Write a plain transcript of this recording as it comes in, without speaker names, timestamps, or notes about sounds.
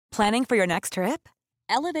Planning for your next trip?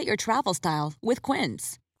 Elevate your travel style with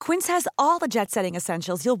Quince. Quince has all the jet-setting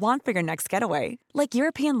essentials you'll want for your next getaway, like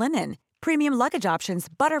European linen, premium luggage options,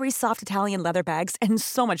 buttery soft Italian leather bags, and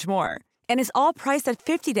so much more. And is all priced at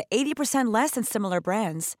 50 to 80% less than similar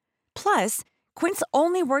brands. Plus, Quince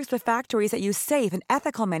only works with factories that use safe and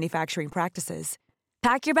ethical manufacturing practices.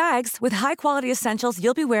 Pack your bags with high-quality essentials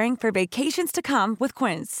you'll be wearing for vacations to come with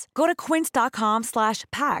Quince. Go to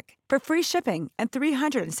quince.com/pack for free shipping and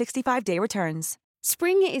 365-day returns.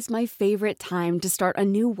 Spring is my favorite time to start a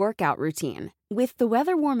new workout routine. With the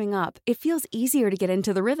weather warming up, it feels easier to get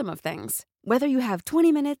into the rhythm of things. Whether you have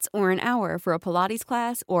 20 minutes or an hour for a Pilates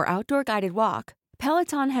class or outdoor guided walk,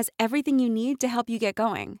 Peloton has everything you need to help you get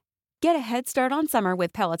going. Get a head start on summer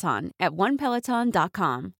with Peloton at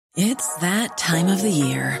onepeloton.com. It's that time of the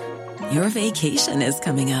year. Your vacation is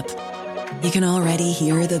coming up. You can already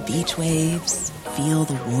hear the beach waves, feel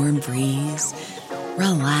the warm breeze,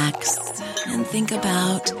 relax, and think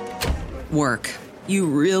about work. You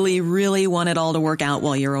really, really want it all to work out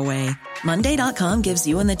while you're away. Monday.com gives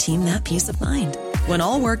you and the team that peace of mind. When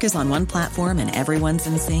all work is on one platform and everyone's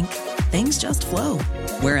in sync, things just flow.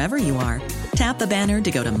 Wherever you are, tap the banner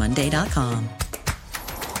to go to Monday.com.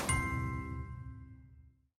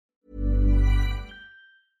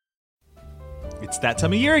 It's that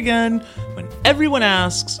time of year again when everyone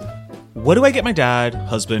asks, what do I get my dad,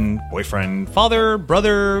 husband, boyfriend, father,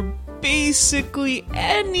 brother, basically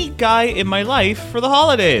any guy in my life for the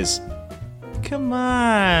holidays? Come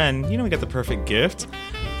on, you know we got the perfect gift.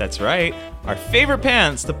 That's right, our favorite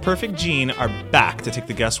pants, the Perfect Jean, are back to take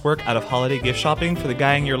the guesswork out of holiday gift shopping for the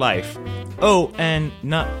guy in your life. Oh, and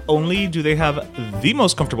not only do they have the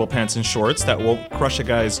most comfortable pants and shorts that won't crush a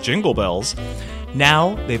guy's jingle bells,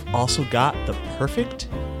 now they've also got the Perfect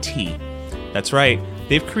Tee. That's right,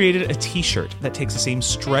 they've created a t-shirt that takes the same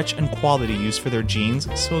stretch and quality used for their jeans,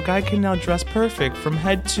 so a guy can now dress perfect from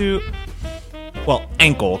head to, well,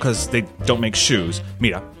 ankle, because they don't make shoes.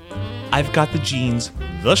 Mira, I've got the jeans,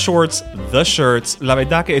 the shorts, the shirts. La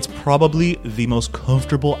verdad que it's probably the most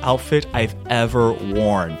comfortable outfit I've ever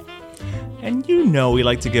worn. And you know we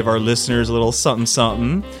like to give our listeners a little something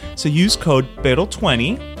something. So use code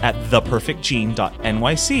PERO20 at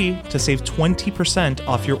theperfectjean.nyc to save 20%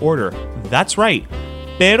 off your order. That's right.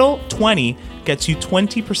 PERO20 gets you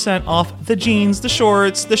 20% off the jeans, the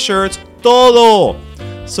shorts, the shirts, todo.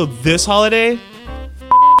 So this holiday,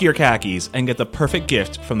 your khakis and get the perfect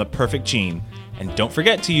gift from the Perfect Jean. And don't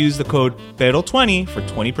forget to use the code PERO20 for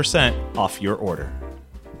 20% off your order.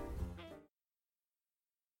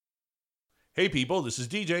 Hey people, this is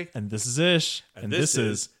DJ. And this is Ish. And this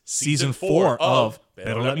is Season Season 4 of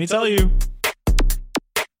Pero Let Me Tell You.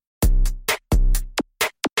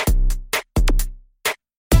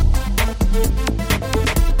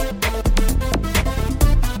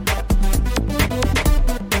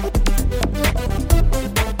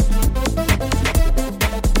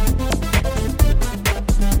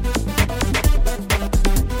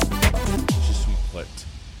 Je suis prête.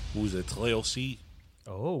 Vous êtes prêts aussi?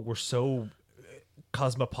 Oh, we're so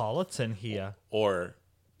cosmopolitan here. Or,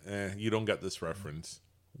 you don't get this reference.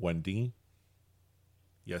 Wendy?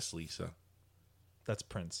 Yes, Lisa. That's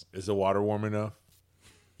Prince. Is the water warm enough?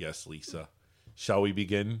 Yes, Lisa. Shall we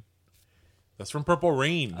begin? That's from Purple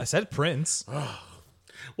Rain. I said Prince.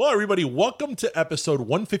 Well, everybody, welcome to episode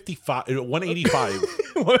 185.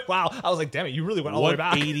 Wow. I was like, damn it, you really went all the way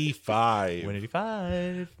back. 185.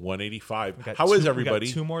 185. 185. How is everybody?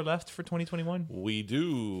 We got 2 more left for 2021. We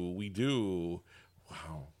do.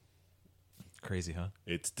 Wow. Crazy, huh?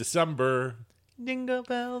 It's December. Jingle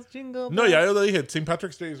bells, jingle bells. No, yeah, they hit. St.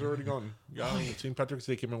 Patrick's Day is already gone. Yeah, St. Patrick's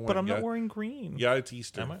Day came and went. But I'm yeah. not wearing green. Yeah, it's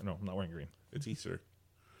Easter. Am I? No, I'm not wearing green. It's Easter.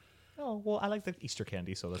 Oh, well, I like the Easter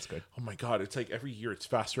candy, so that's good. Oh my God, it's like every year it's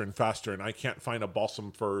faster and faster, and I can't find a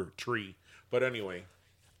balsam fir tree. But anyway.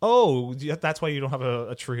 Oh, yeah, that's why you don't have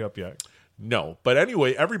a tree up yet. No, but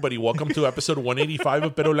anyway, everybody, welcome to episode 185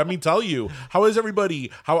 of Pero Let Me Tell You. How is everybody?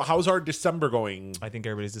 How's our December going? I think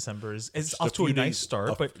everybody's December is off to a nice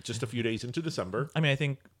start, but just a few days into December. I mean, I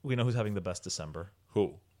think we know who's having the best December.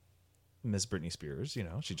 Who? Ms. Britney Spears. You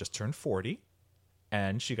know, she just turned 40,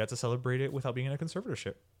 and she got to celebrate it without being in a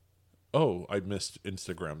conservatorship. Oh, I missed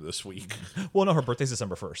Instagram this week. Well, no, her birthday's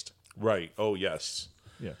December 1st. Right. Oh, yes.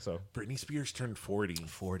 Yeah, so. Britney Spears turned 40.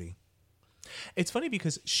 40. It's funny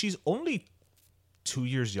because she's only 2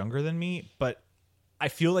 years younger than me, but I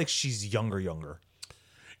feel like she's younger.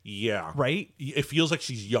 Yeah. Right? It feels like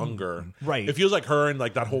she's younger. Right. It feels like her and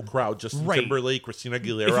like that whole crowd, Justin Right. Timberlake, Christina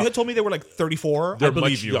Aguilera. If you had told me they were like 34, they're I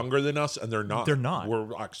believe much you. younger than us, and they're not. They're not.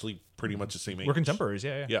 We're actually pretty much the same age. We're contemporaries,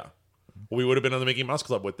 yeah. Yeah. Well, we would have been on the Mickey Mouse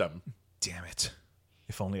Club with them. Damn it.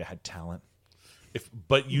 If only I had talent.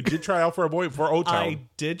 But you did try out for O-Town. I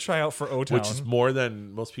did try out for O-Town. Which is more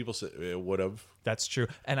than most people would have. That's true.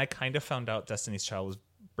 And I kind of found out Destiny's Child was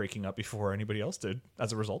breaking up before anybody else did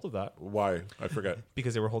as a result of that. Why? I forget.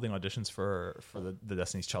 Because they were holding auditions for the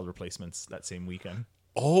Destiny's Child replacements that same weekend.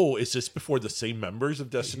 Oh, is this before the same members of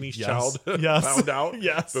Destiny's Child Yes. found out?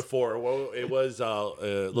 Yes. Before. Well, it was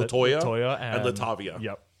LaToya and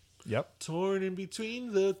Latavia. Yep. Torn in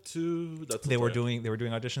between the two. That's They were LaToya.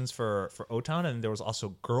 doing auditions for O-Town, and there was also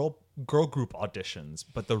girl group auditions.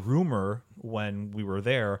 But the rumor when we were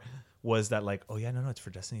there was that like, oh yeah, no, it's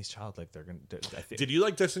for Destiny's Child. Like they're gonna. Did you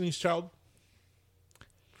like Destiny's Child?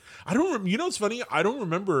 I don't. You know, it's funny. I don't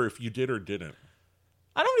remember if you did or didn't.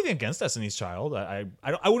 I don't have anything against Destiny's Child. I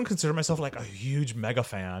wouldn't consider myself like a huge mega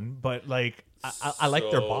fan, but like I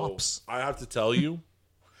like their bops. I have to tell you,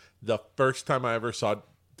 the first time I ever saw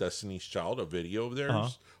Destiny's Child, a video of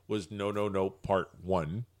theirs, was No Part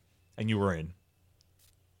 1. And you were in.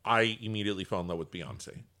 I immediately fell in love with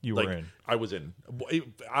Beyonce. You were in. I was in.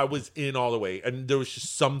 I was in all the way. And there was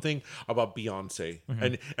just something about Beyonce.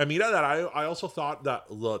 And Amira, that I also thought that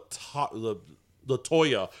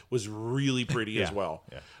LaToya was really pretty as well.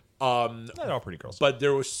 Yeah. They're all pretty girls. But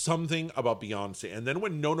there was something about Beyonce. And then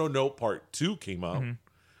when No Part 2 came out,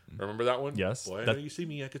 remember that one? Yes. Boy, you see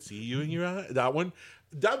me, I could see you in your eye. That one.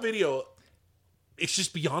 That video, it's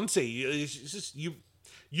just Beyonce. It's just you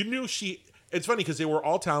knew she. It's funny because they were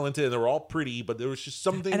all talented and they were all pretty, but there was just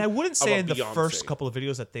something. And I wouldn't say in the Beyonce. first couple of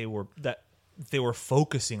videos that they were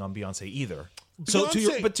focusing on Beyonce either. So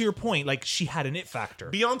Beyonce, to your point, like she had an it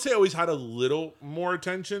factor. Beyonce always had a little more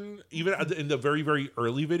attention, even in the very, very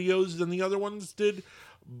early videos than the other ones did.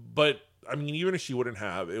 But I mean, even if she wouldn't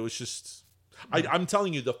have, it was just. I'm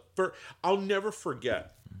telling you, I'll never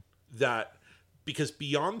forget that. Because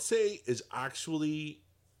Beyonce is actually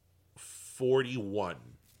 41.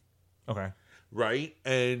 Okay. Right?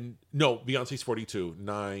 And no, Beyonce's 42.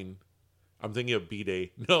 9. I'm thinking of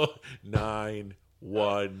B-Day. No, 9,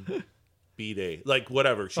 1, B-Day. Like,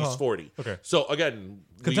 whatever. She's 40. Okay. So, again,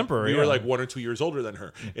 contemporary. We were like 1 or 2 years older than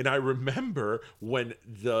her. And I remember when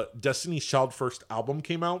the Destiny's Child first album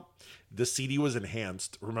came out, the CD was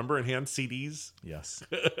enhanced. Remember enhanced CDs? Yes.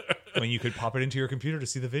 When you could pop it into your computer to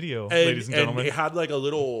see the video, ladies and gentlemen. And it had like a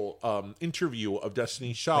little interview of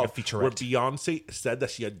Destiny's Child like a featurette. where Beyonce said that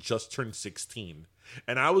she had just turned 16.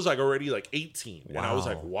 And I was like already like 18. Wow. And I was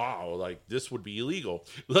like, wow, like this would be illegal.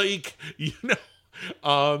 Like, you know.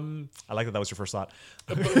 I like that was your first thought.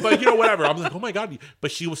 but you know, whatever. I'm like, oh my God.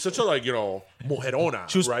 But she was such a like, you know, mujerona.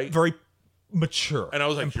 She was right? very mature. And I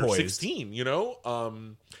was like, you're poised. 16, you know?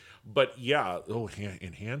 But yeah,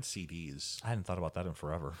 enhanced CDs. I hadn't thought about that in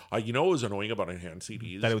forever. You know what was annoying about enhanced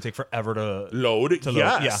CDs? That it would take forever to load.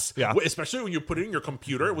 Yes. Yeah. Especially when you put it in your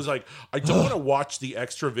computer. It was like, I don't want to watch the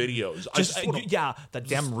extra videos. That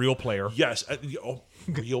damn Real Player. Yes.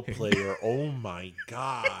 Real Player. Oh my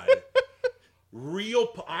God.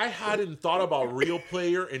 I hadn't thought about Real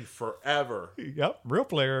Player in forever. Yep. Real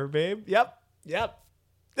Player, babe. Yep.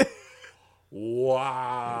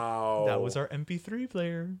 Wow. That was our MP3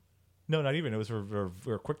 player. No, not even. It was for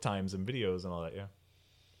QuickTimes and videos and all that, yeah.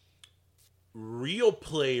 Real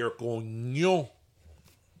Player, coño.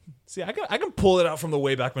 See, I can pull it out from the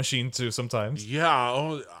Wayback Machine too sometimes.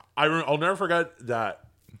 Yeah. I'll never forget that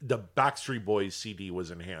the Backstreet Boys CD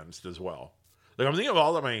was enhanced as well. Like, I'm thinking of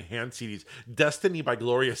all of my enhanced CDs. Destiny by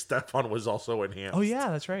Gloria Estefan was also enhanced. Oh, yeah,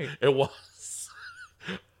 that's right. It was.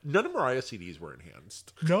 None of Mariah's CDs were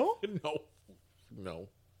enhanced. No? No.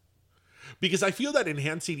 Because I feel that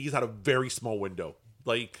enhanced CDs had a very small window.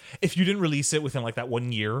 Like, if you didn't release it within like that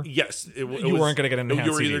 1 year, yes, you weren't going to get an enhanced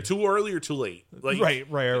You were CD. either too early or too late. Like,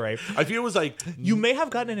 right. I feel it was like you may have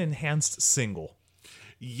gotten an enhanced single.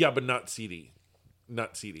 Yeah, but not CD.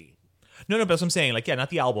 Not CD. No, but that's what I'm saying. Like, yeah,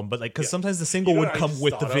 not the album, but like, because sometimes the single would come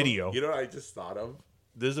with the video. You know what I just thought of?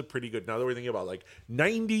 This is a pretty good. Now that we're thinking about like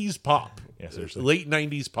 90s pop, seriously, late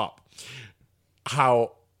 90s pop.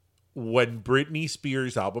 How when Britney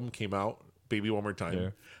Spears' album came out, Baby One More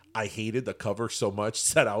Time, I hated the cover so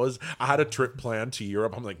much that I had a trip planned to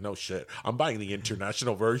Europe. I'm like, no shit, I'm buying the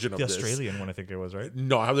international version of the this. Australian one, I think it was, right?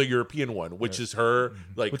 No, I have the European one, which is her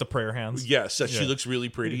like with the prayer hands. Yes, that she looks really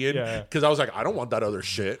pretty in. Because I was like, I don't want that other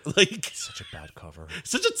shit. Like, such a bad cover.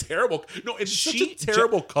 Such a terrible. No, it's such a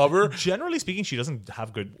terrible cover. Generally speaking, she doesn't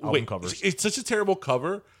have good album covers. It's such a terrible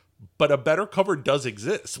cover. But a better cover does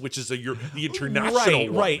exist, which is the international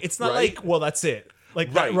one. Right. It's not like, well, that's it.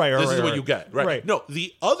 Like, right. This is what you get. Right. No,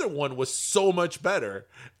 the other one was so much better,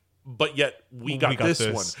 but yet we got this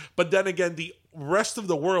one. But then again, the rest of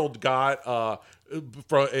the world got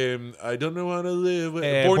from I don't know how to live.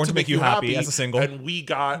 Born to Make You Happy as a single. And we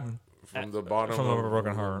got from the bottom From of a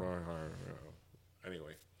broken heart. my heart.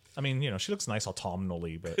 Anyway, I mean, she looks nice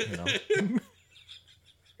autumnally, but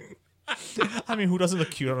I mean, who doesn't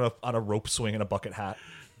look cute on a rope swing and a bucket hat?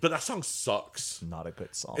 but that song sucks, Not a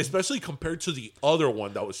good song. especially compared to the other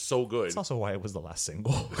one that was so good. It's also why it was the last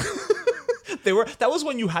single. That was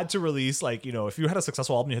when you had to release, like, if you had a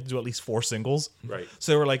successful album, you had to do at least 4 singles. Right.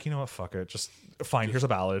 So they were like, you know what, fuck it. Just fine, here's a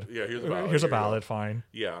ballad. Yeah, here's a ballad. Here's a Here you go. ballad, fine.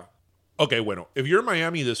 Yeah. Okay, bueno. If you're in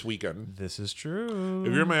Miami this weekend, This is true.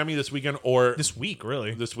 if you're in Miami this weekend or This week,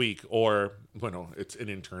 really. this week, or bueno, it's an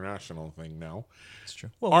international thing now. It's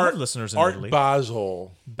true. Well, we have listeners in Art Italy.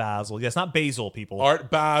 Basil. Basil. Yes, not basil, people.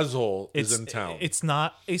 Art Basil is in town. It's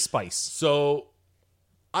not a spice. So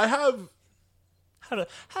I have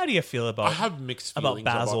How do you feel about mixed about feelings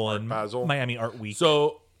Basil Art and Basil. Miami Art Week?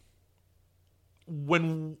 So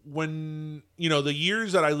when the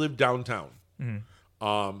years that I lived downtown,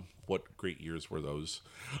 what great years were those?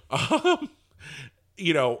 How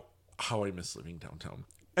I miss living downtown.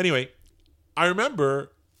 Anyway, I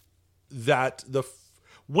remember that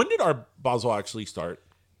when did Art Basel actually start?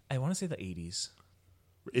 I want to say the 80s.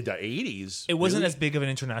 In the 80s. It wasn't really? as big of an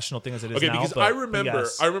international thing as it is Okay, now. because but I remember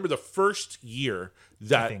yes, I remember the first year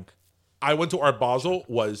that think. I went to Art Basel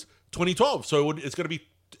was 2012. So it's going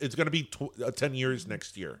to be 10 years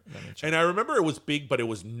next year. And I remember it was big, but it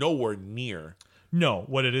was nowhere near No,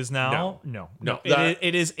 what it is now? No.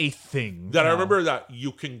 It is a thing. that. I now. remember that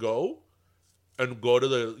you can go to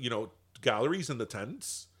the galleries and the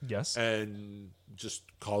tents. Yes. And just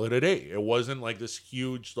call it a day. It wasn't like this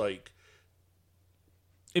huge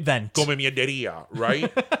Event. comemiaderia, right?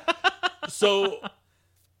 So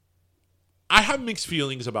I have mixed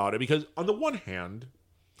feelings about it because on the one hand,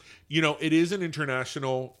 it is an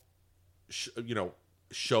international,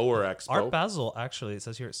 show or expo. Art Basel, actually, it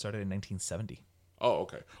says here it started in 1970. Oh,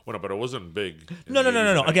 okay. Well, no, but it wasn't big. in No. the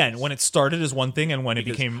 80s. Again, when it started is one thing, and when it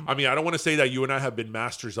Because, became... I mean, I don't want to say that you and I have been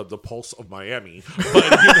masters of the pulse of Miami,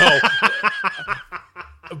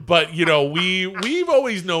 but we've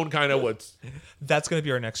always known kind of what's That's going to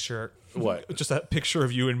be our next shirt. What? Just that picture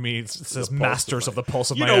of you and me. It says Pulse Masters of of the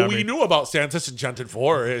Pulse of You Miami. know, we knew about Santa's Enchanted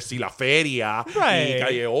Forest, y La Feria, Right. y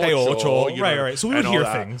Calle Calle Ocho, Ocho. Right. So we would and all hear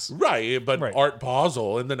that. things. Right, but Right. Art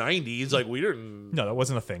Basel in the 90s, we didn't... No, that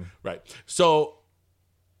wasn't a thing. Right. So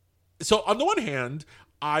on the one hand,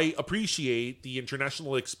 I appreciate the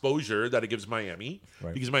international exposure that it gives Miami,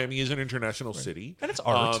 because Miami is an international city. And it's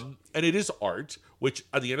art. And it is art, which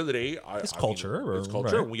at the end of the day... It's culture, It's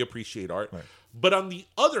culture, right. and we appreciate art. Right. But on the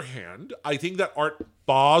other hand, I think that Art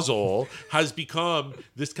Basel has become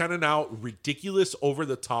this kind of now ridiculous,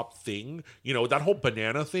 over-the-top thing. That whole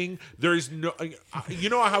banana thing. There is no... I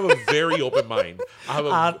have a very open mind. I have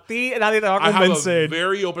a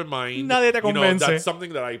very open mind. Nadie te convence. That's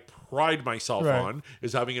something that I pride myself Right. on,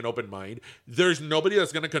 is having an open mind. There's nobody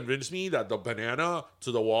that's going to convince me that the banana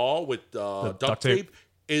to the wall with The duct tape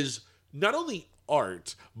is not only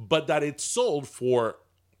art, but that it's sold for...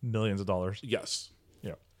 Millions of dollars. Yes.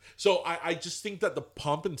 Yeah. So I just think that the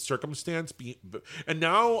pomp and circumstance and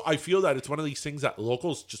now I feel that it's one of these things that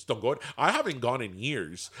locals just don't go. I haven't gone in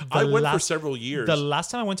years. I went for several years. The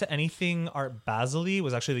last time I went to anything Art Basel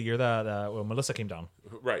was actually the year that Melissa came down.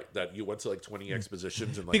 Right. That you went to 20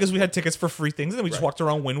 expositions and Because we had tickets for free things, and then we just walked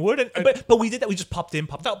around Wynwood. But we did that. We just popped in,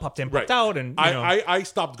 popped out, popped in, popped out, and I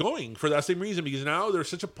stopped going for that same reason, because now there's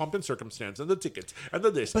such a pump and circumstance, and the tickets, and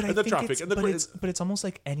the this, and the traffic, and the... But it's almost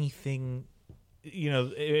like anything.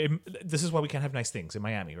 This is why we can't have nice things in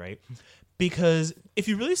Miami, right? Because if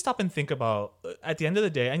you really stop and think about, at the end of the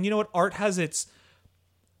day, and you know what, art has its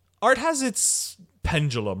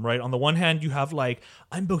pendulum, right? On the one hand, you have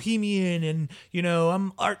I'm bohemian and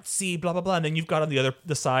I'm artsy, blah blah blah, and then you've got on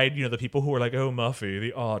the side, the people who are like, oh Muffy,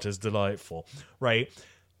 the art is delightful, right?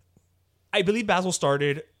 I believe Basel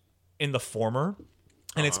started in the former,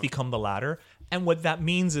 and it's become the latter. And what that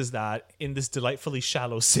means is that in this delightfully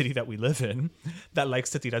shallow city that we live in, that likes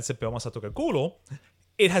to tirarse peomas a tocar culo,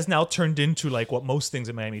 it has now turned into what most things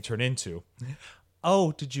in Miami turn into.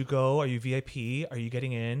 Oh, did you go? Are you VIP? Are you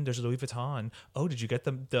getting in? There's Louis Vuitton. Oh, did you get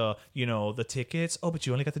the tickets? Oh, but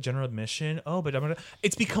you only got the general admission. Oh, but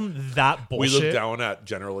it's become that bullshit. We look down at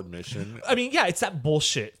general admission. I mean, yeah, it's that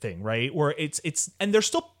bullshit thing, right? Where it's and there's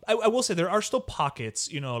still, I will say, there are still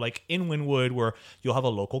pockets, like in Wynwood, where you'll have a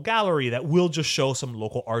local gallery that will just show some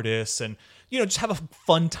local artists and just have a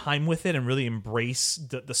fun time with it and really embrace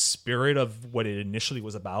the spirit of what it initially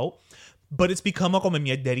was about. But it's become a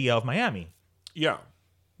comemiaderia of Miami. Yeah.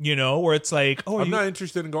 You know, where it's like, oh, I'm not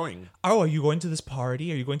interested in going. are you going to this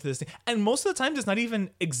party? Are you going to this thing? And most of the times, it's not even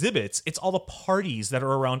exhibits. It's all the parties that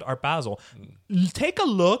are around Art Basel. Take a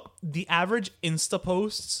look. The average Insta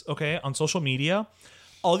posts, okay, on social media,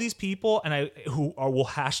 all these people who will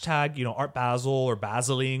hashtag, Art Basel or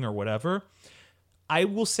Basiling or whatever. I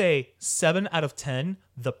will say 7 out of 10,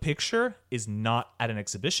 the picture is not at an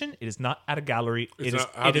exhibition. It is not at a gallery. It's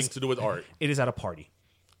not having to do with art. It is at a party.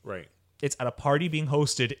 Right. It's at a party being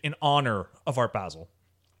hosted in honor of Art Basel.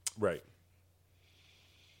 Right.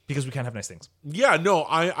 Because we can't have nice things. Yeah, no,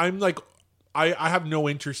 I'm like, I have no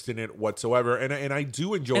interest in it whatsoever, and I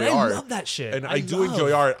do enjoy And art. I love that shit. And I do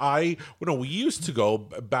enjoy art. We used to go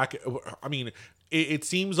back. I mean, it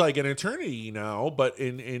seems like an eternity now, but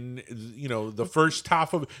in the first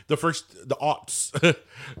half of the aughts,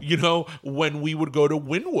 when we would go to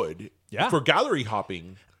Wynwood for gallery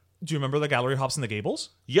hopping. Do you remember the gallery hops in the Gables?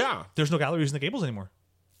 Yeah, There's no galleries in the Gables anymore.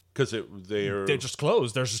 because they're just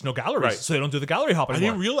closed. There's just no galleries, Right. so they don't do the gallery hop I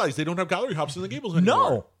anymore. didn't realize they don't have gallery hops in the Gables anymore.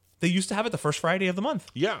 No, they used to have it the first Friday of the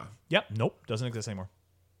month. Yeah. Yep. Nope. Doesn't exist anymore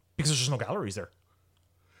because there's just no galleries there.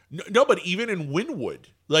 No, but even in Wynwood,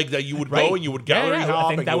 like that, you would Right. go and you would Yeah, gallery yeah. I hop,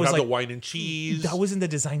 think and that you would was have the like- wine and cheese. That was in the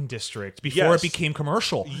design district before Yes. it became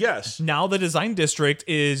commercial. Yes. Now the design district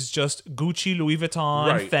is just Gucci, Louis Vuitton,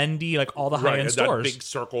 Right. Fendi, like all the high right, end and stores. that big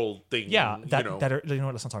circle thing. Yeah, that you know. that you know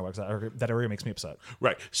what? Let's not talk about it, 'cause that area makes me upset.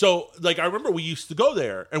 Right. So, like, I remember we used to go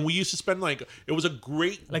there, and we used to spend it was a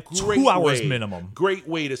great 2 hours way- minimum. Great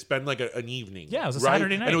way to spend an evening. Yeah, it was a right?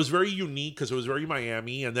 Saturday night. and it was very unique because it was very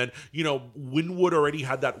Miami, and then Wynwood already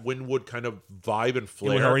had that Wynwood kind of vibe and It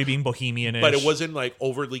flair. was already being bohemian, but it wasn't like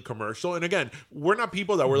overly commercial. And again, we're not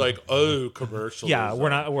people that were like, oh, commercial. Yeah, we're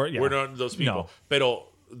not- we're not those people. No. But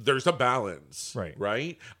there's a balance, Right.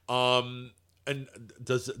 Right. And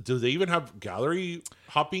do they even have gallery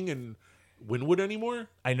hopping in Wynwood anymore?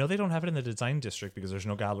 I know they don't have it in the design district because there's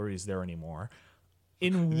no galleries there anymore.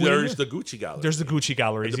 In There's the Gucci gallery. There's the Gucci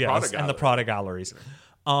galleries, And the yes, Prada and the gallery. Prada galleries.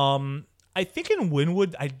 I think in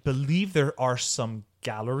Wynwood, I believe there are some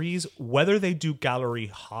galleries. Whether they do gallery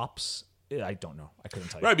hops, I don't know. I couldn't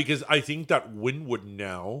tell you. Right, because I think that Wynwood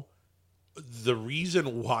now, the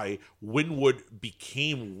reason why Wynwood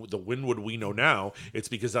became the Wynwood we know now, it's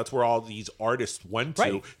because that's where all these artists went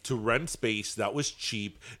Right. to rent space that was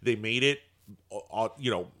cheap. They made it,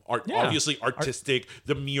 Yeah. obviously artistic.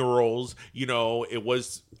 The murals, it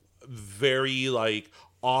was very like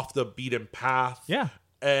off the beaten path. Yeah.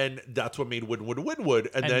 And that's what made Wynwood.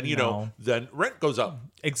 And then, now- then rent goes up.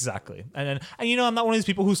 Exactly. And I'm not one of these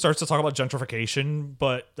people who starts to talk about gentrification,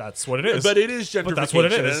 but that's what it is. But it is gentrification. But that's what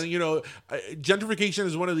it is. And, gentrification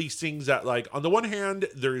is one of these things that, like, on the one hand,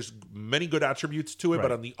 there's many good attributes to it, Right.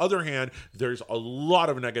 but on the other hand, there's a lot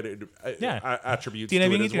of negative attributes Tiene to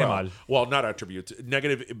bien it y as tiene well. mal. Well, not attributes,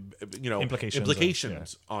 negative,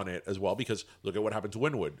 Implications on it as well. Because look at what happened to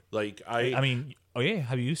Wynwood. Like, I mean, oh yeah,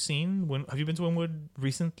 have you been to Wynwood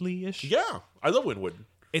recently-ish? yeah, I love Wynwood.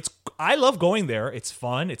 I love going there. It's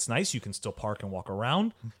fun. It's nice. You can still park and walk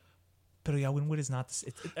around. But yeah, Wynwood is not.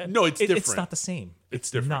 No, it's It's different. not the same. It's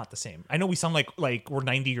It's different. not the same. I know we sound like we're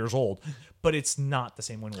 90 years old, but it's not the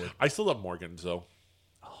same Wynwood. I still love Morgan's though.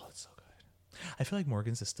 Oh, it's so good. I feel like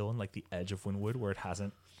Morgan's is still in like the edge of Wynwood where it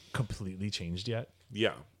hasn't completely changed yet.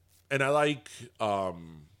 Yeah, and I like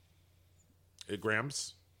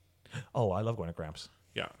Grams. Oh, I love going to Gramps.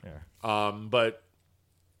 Yeah. Yeah.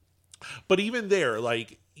 But even there,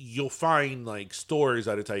 like, you'll find like stores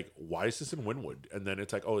that it's like, why is this in Wynwood? And then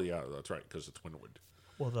it's like, oh yeah, that's right, because it's Wynwood.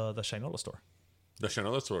 Well, the Shinola store. The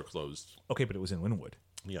Chanel store closed. Okay, but it was in Wynwood.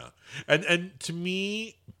 Yeah, and to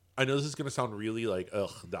me, I know this is gonna sound really like,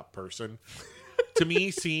 ugh, that person. To me,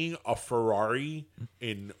 seeing a Ferrari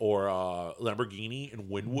or a Lamborghini in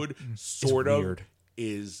Wynwood weird.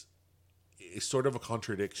 is sort of a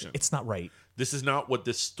contradiction. It's not right. This is not what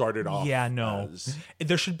this started off. Yeah, no. as.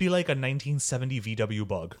 There should be like a 1970 VW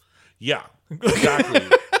Bug. Yeah, exactly.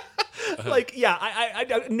 Like, yeah,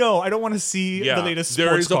 I no, I don't want to see Yeah, the latest there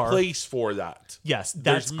sports is a car. place for that. Yes,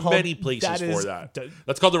 There's that's called, many places that for is- that. d-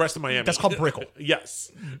 That's called the rest of Miami. That's called Brickell.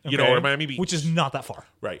 Yes, okay? or Miami Beach, which is not that far.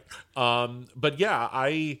 right. But yeah,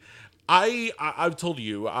 I've told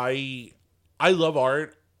you I love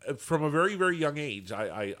art from a very very young age.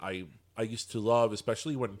 I used to love,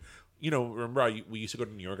 especially when remember we used to go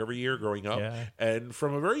to New York every year growing up, Yeah. and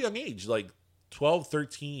from a very young age, like 12,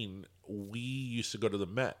 13, we used to go to the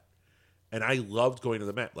Met. And I loved going to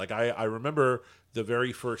the Met. Like, I remember the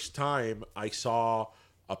very first time I saw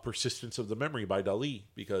A Persistence of the Memory by Dali,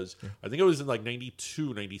 because I think it was in like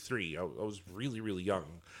 92, 93. I was really, really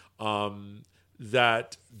young.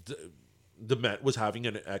 the Met was having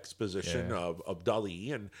an exposition of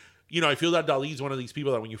Dali, and I feel that Dali is one of these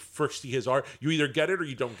people that when you first see his art, you either get it or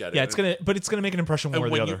you don't get it. Yeah, it's gonna make an impression one or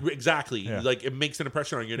the other. Exactly, Yeah. like it makes an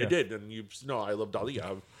impression on you, and it did. And I love Dali. I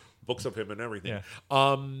have books of him and everything.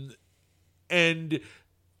 Yeah. And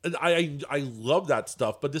I love that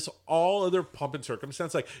stuff, but this all other pomp and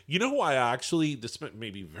circumstance, like, who I actually, this may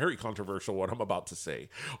be very controversial what I'm about to say,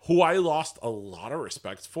 who I lost a lot of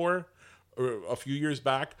respect for a few years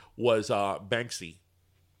back was Banksy.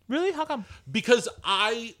 Really? How come? Because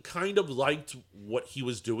I kind of liked what he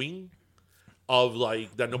was doing, of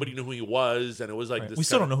like that nobody knew who he was, and it was like this. We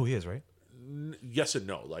still don't know who he is, right? Yes and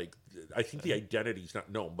no. Like, I think the identity is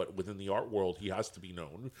not known, but within the art world, he has to be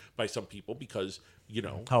known by some people because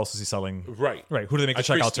How else is he selling? Right. Who do they make the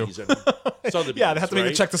check out to? Sotheby's, Yeah, they have to make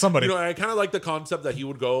the check to somebody. I kind of like the concept that he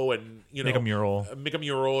would go and Make a mural. and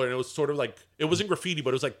it was sort of like, it wasn't graffiti, but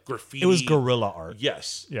it was like graffiti. It was guerrilla art.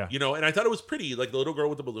 Yes. Yeah. And I thought it was pretty, like the little girl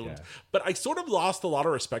with the balloons. Yeah. But I sort of lost a lot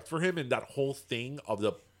of respect for him in that whole thing of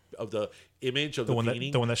the image of the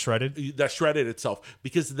painting. The one that shredded? That shredded itself,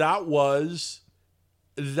 because that was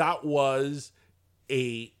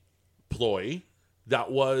a ploy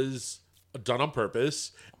that was done on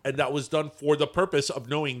purpose, and that was done for the purpose of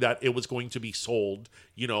knowing that it was going to be sold,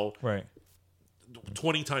 Right.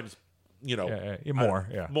 20 times, More.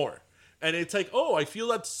 more. And it's like, I feel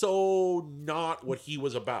that's so not what he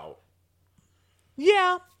was about.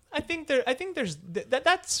 Yeah, I think there's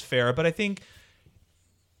that's fair, but I think,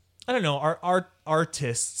 I don't know, our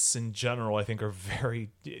artists in general, I think, are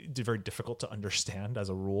very, very difficult to understand as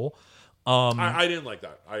a rule. I didn't like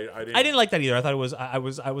that. I didn't like that either. I thought it was, I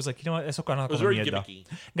was like, eso gana It was como very mierda. gimmicky.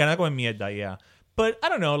 Gana como mierda, yeah. But I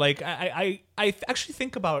don't know, like, I actually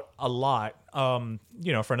think about a lot, a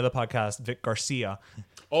friend of the podcast, Vic Garcia.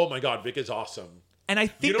 Oh my God, Vic is awesome. And I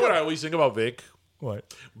think... You know what I always think about Vic?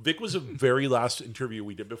 What? Vic was the very last interview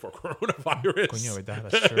we did before coronavirus. Coño,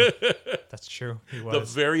 that's true. That's true. He was.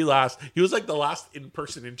 The very last. He was like the last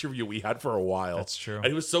in-person interview we had for a while. That's true. And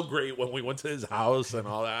he was so great when we went to his house and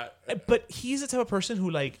all that. But he's the type of person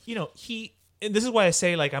who, like, and this is why I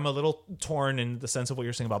say, like, I'm a little torn in the sense of what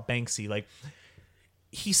you're saying about Banksy. Like,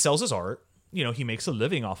 he sells his art. He makes a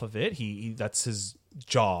living off of it. He that's his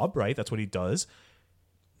job, right? That's what he does.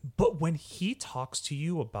 But when he talks to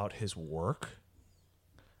you about his work,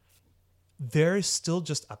 there is still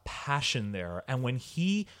just a passion there. And when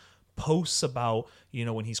he posts about,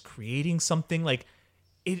 when he's creating something, like,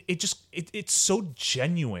 it's so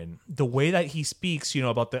genuine, the way that he speaks,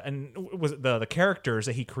 about the characters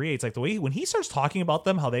that he creates, like the way when he starts talking about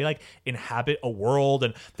them, how they like inhabit a world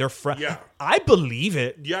and they're Yeah. I believe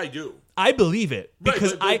it. Yeah, I do. I believe it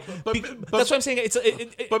because But that's what I'm saying.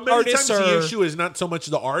 But many times the issue is not so much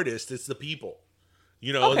the artist, it's the people.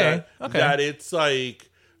 Okay. That it's like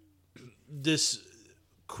this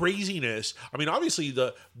craziness. I mean, obviously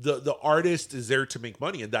the artist is there to make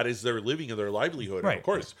money, and that is their living and their livelihood. Right. And of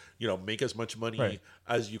course, make as much money Right.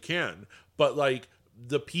 as you can. But like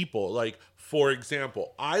the people, like, for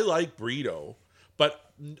example, I like Brito,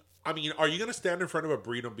 but I mean, are you going to stand in front of a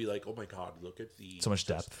burrito and be like, oh my God, look at So much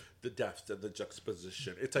depth. the depth and the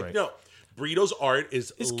juxtaposition? It's like, Right. no, burrito's art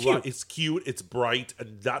is cute. It's cute, it's bright,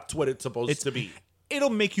 and that's what it's supposed to be. It'll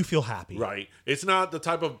make you feel happy. Right. It's not the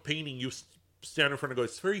type of painting you stand in front and go,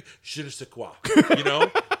 it's very je ne sais quoi.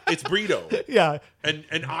 It's burrito. Yeah. And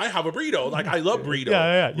I have a burrito. Like, I love burrito.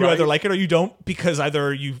 Yeah. You right? either like it or you don't, because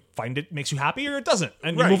either you find it makes you happy or it doesn't,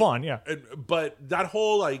 and you Right. move on. Yeah. But that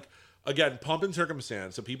whole, like, again, pomp and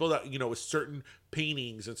circumstance. So people that, with certain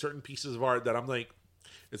paintings and certain pieces of art that I'm like,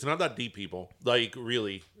 it's not that deep, people. Like,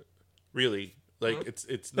 really. Like,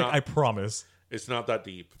 it's not. I promise. It's not that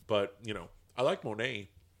deep. But, I like Monet.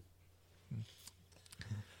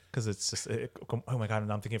 Because it's just, oh my God,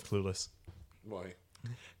 and I'm thinking of Clueless. Why?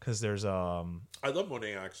 Because there's I love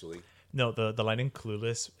Monet, actually. no, the line in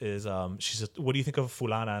Clueless is what do you think of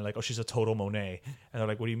Fulana? And like, oh, she's a total Monet. And they're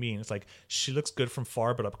like, what do you mean? It's like, she looks good from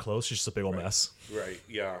far, but up close she's just a big old mess. Right,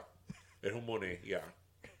 yeah. Et Monet, yeah.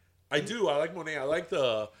 I do. I like Monet. I like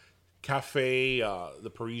the cafe,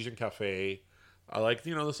 the Parisian cafe. I like,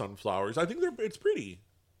 the sunflowers. I think it's pretty.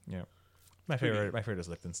 Yeah. My favorite is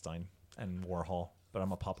Lichtenstein and Warhol, but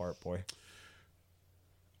I'm a pop art boy.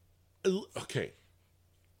 Okay.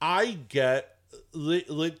 I get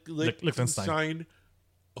Lichtenstein,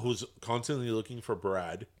 who's constantly looking for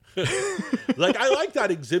Brad. Like, I like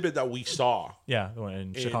that exhibit that we saw. Yeah, the one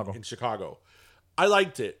in Chicago. In Chicago. I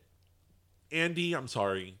liked it. Andy, I'm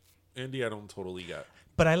sorry. Andy, I don't totally get.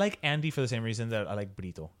 But I like Andy for the same reason that I like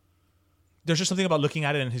Brito. There's just something about looking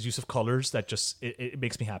at it and his use of colors that just, it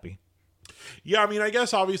makes me happy. Yeah, I mean, I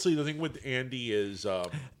guess obviously the thing with Andy is...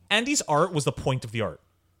 Andy's art was the point of the art.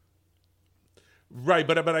 Right,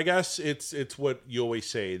 but I guess it's what you always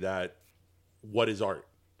say, that what is art?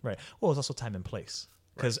 Right. Well, it's also time and place.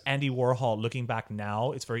 Because Andy Warhol, looking back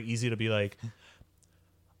now, it's very easy to be like,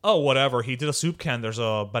 oh, whatever. He did a soup can. There's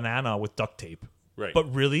a banana with duct tape. Right.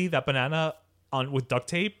 But really, that banana with duct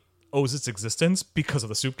tape owes its existence because of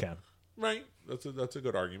the soup can. Right. That's a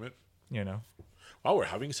good argument. You know? Wow, we're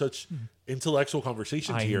having such intellectual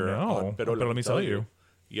conversations I here. know. But let me tell you.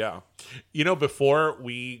 Yeah. You know, before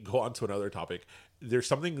we go on to another topic, there's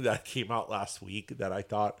something that came out last week that I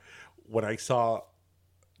thought, when I saw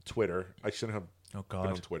Twitter, I shouldn't have been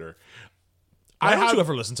on Twitter. Why don't you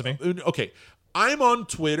ever listen to me? Okay. I'm on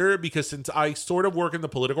Twitter because since I sort of work in the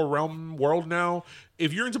political world now,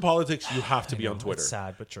 if you're into politics, you have to be on Twitter. It's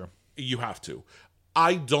sad, but true. You have to.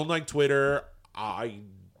 I don't like Twitter. I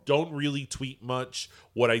don't really tweet much.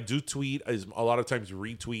 What I do tweet is a lot of times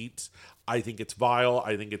retweets. I think it's vile.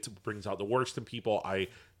 I think it brings out the worst in people.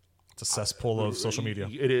 It's a cesspool of social media.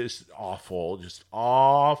 It is awful. Just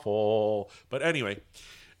awful. But anyway,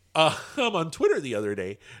 I'm on Twitter the other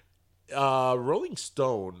day. Rolling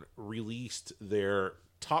Stone released their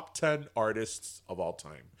top 10 artists of all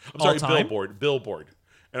time. I'm sorry, Billboard.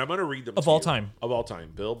 And I'm going to read them Of all time. Of all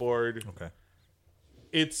time. Billboard. Okay.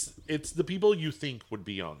 It's the people you think would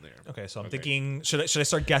be on there. Okay, so I'm thinking, should I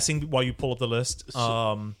start guessing while you pull up the list? So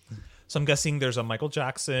I'm guessing there's a Michael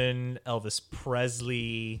Jackson, Elvis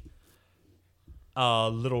Presley,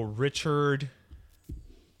 Little Richard,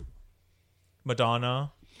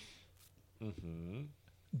 Madonna,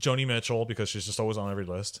 Joni Mitchell, because she's just always on every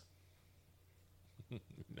list.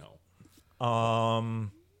 No.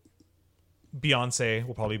 Beyonce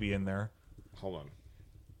will probably be in there. Hold on.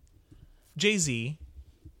 Jay-Z.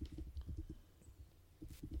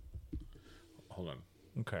 Hold on.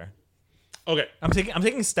 Okay. I'm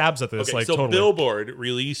taking stabs at this. Okay, like so totally. Billboard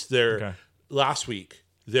released their last week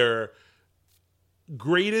their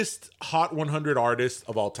greatest Hot 100 artists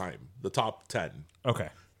of all time, the top 10. Okay.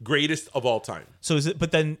 Greatest of all time. So is it?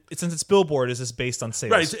 But then, since it's Billboard, is this based on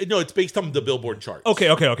sales? Right. No, it's based on the Billboard charts. Okay.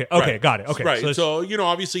 Right. Got it. Okay. Right. So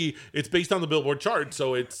obviously, it's based on the Billboard chart.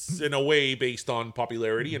 So it's in a way based on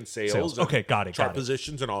popularity and sales. And okay. Got it. Chart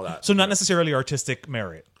positions and all that. So not necessarily artistic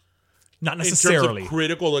merit. Not In necessarily. terms of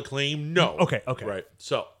critical acclaim, no. Okay. Right.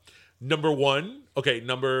 So number one. Are we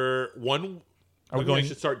going? I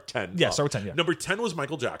should start 10. Yeah. Start with 10. Yeah. Number 10 was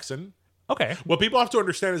Michael Jackson. Okay. What people have to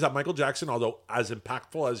understand is that Michael Jackson, although as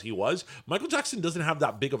impactful as he was, Michael Jackson doesn't have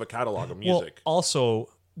that big of a catalog of music. Well, also,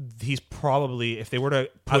 he's probably, if they were to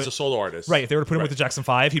put as a solo artist. Right, if they were to put him with the Jackson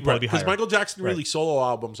 5, he'd probably be higher. Because Michael Jackson really solo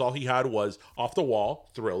albums, all he had was Off the Wall,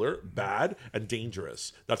 Thriller, Bad, and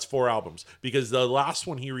Dangerous. That's 4 albums. Because the last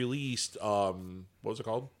one he released, what was it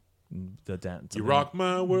called? The dance. You rock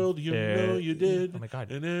my world, you know you did. Oh my God.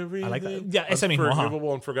 And everything. I like that. Yeah,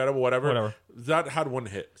 Unforgivable, Unforgettable, whatever. That had one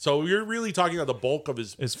hit. So you're really talking about the bulk of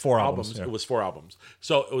his 4 albums. It was 4 albums.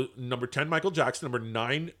 So it was number 10, Michael Jackson. Number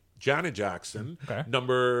 9, Janet Jackson. Okay.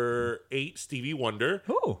 Number 8, Stevie Wonder.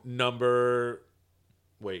 Ooh.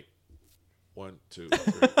 Wait. 1, 2,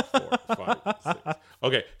 3, 4, 5, 6.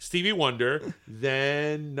 Okay, Stevie Wonder.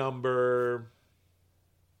 Then number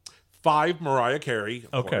 5, Mariah Carey,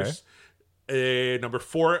 of course. Number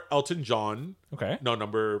 4, Elton John. Okay.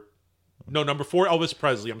 Number 4, Elvis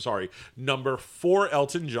Presley. I'm sorry. Number 4,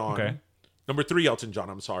 Elton John. Okay. Number 3, Elton John.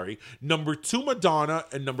 I'm sorry. Number 2, Madonna,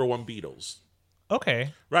 and number 1, Beatles.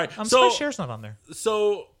 Okay. Right. I'm surprised Cher's not on there.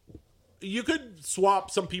 So you could swap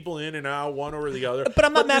some people in and out, one over the other. But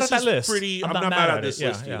I'm not mad at that list. I'm not mad at this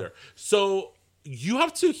list either. So you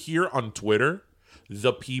have to hear on Twitter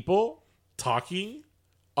the people talking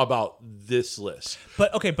about this list.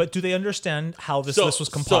 But do they understand how this list was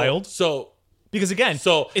compiled? Because again,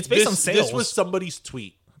 it's based on sales. This was somebody's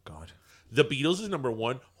tweet. Oh, God. The Beatles is number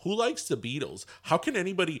 1. Who likes the Beatles? How can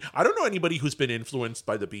anybody? I don't know anybody who's been influenced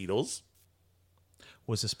by the Beatles.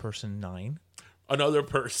 Was this person 9? Another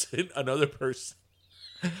person.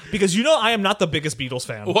 Because I am not the biggest Beatles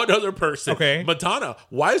fan. What other person? Okay. Madonna.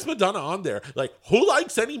 Why is Madonna on there? Like, who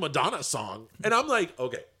likes any Madonna song? And I'm like,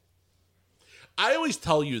 okay. I always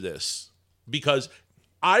tell you this because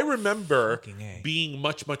I remember being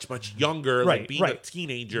much, much, much younger, like being a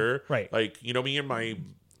teenager. Right. Like, me and my...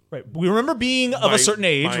 Right. We remember being of a certain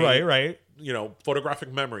age, right?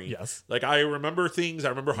 Photographic memory. Yes. Like, I remember things. I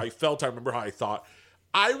remember how I felt. I remember how I thought.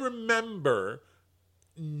 I remember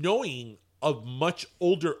knowing of much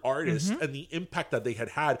older artists and the impact that they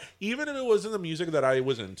had, even if it wasn't the music that I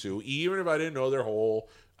was into, even if I didn't know their whole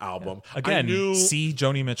album. Yeah. Again, see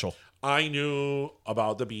Joni Mitchell. I knew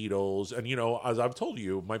about the Beatles. And, as I've told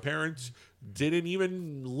you, my parents didn't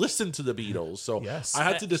even listen to the Beatles. So Yes. I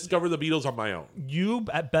had to discover the Beatles on my own. You,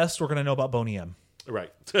 at best, were going to know about Boney M.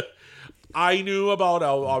 Right. I knew about,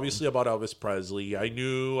 obviously, about Elvis Presley. I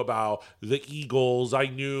knew about the Eagles. I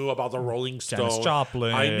knew about the Rolling Janis Stones.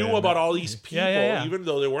 Joplin. I knew about all these people, Yeah. even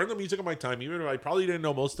though they weren't the music of my time. Even if I probably didn't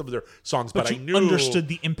know most of their songs, but I you knew understood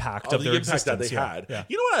the impact of the their impact that existence. they Yeah. had. Yeah.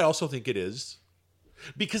 You know what I also think it is?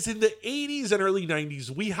 Because in the 80s and early 90s,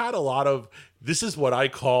 we had a lot of, this is what I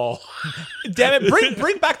call... Damn it,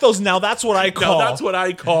 bring back those now. That's what I call. No, that's what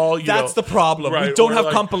I call, That's the problem. We don't or have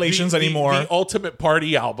like compilations anymore. The Ultimate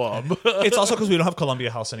Party album. It's also because we don't have Columbia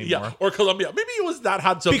House anymore. Yeah, or Columbia. Maybe it was that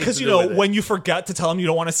had something Because, to you do know, with it. when you forget to tell them you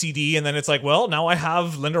don't want a CD, and then it's like, well, now I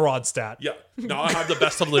have Linda Ronstadt. Yeah, now I have the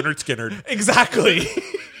best of Leonard Skinner, Exactly.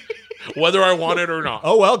 whether I want it or not.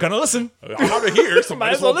 Oh, well, gonna listen. I have it here, so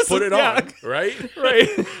might as well listen. put it Yeah. on, right? Right.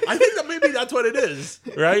 I think that maybe that's what it is,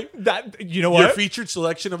 right? That, you know Your what? featured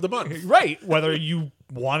selection of the month. Right. Whether you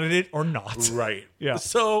wanted it or not. Right. Yeah.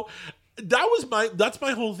 So that's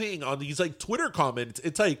my whole thing on these like Twitter comments.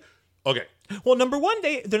 It's like, okay, Well, number one,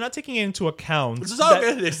 they're not taking into account this is how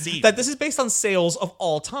they see that this is based on sales of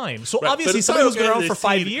all time. So Right, but obviously, it's somebody not who's been okay around to for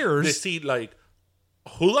 5 see- They years. see like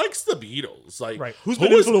who likes the Beatles? Like Right. who's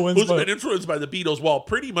been influenced by- been influenced by the Beatles? Well,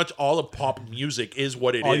 pretty much all of pop music is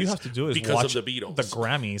what it is. All you have to do is because watch of the Beatles. the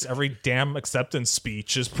Grammys. Every damn acceptance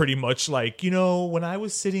speech is pretty much like, you know, when I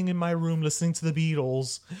was sitting in my room listening to the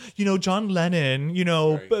Beatles, you know, John Lennon, you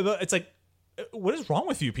know, Right. it's like, what is wrong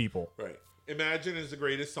with you people? Right. Imagine is the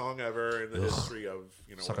greatest song ever in the history of,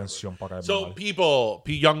 you know, Esa whatever. canción para So mal. people,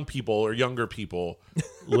 young people or younger people,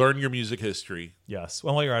 learn your music history. Yes.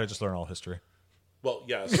 Well, while you're at it, just learn all history. Well,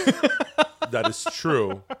 yes, that is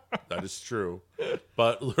true. That is true.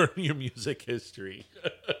 But learn your music history.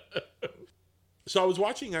 So I was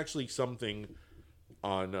watching actually something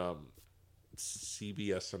on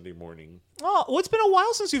CBS Sunday Morning. Oh, well, it's been a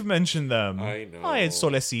while since you've mentioned them. I know. Ay, el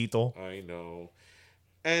solecito. I know,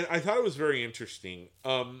 and I thought it was very interesting.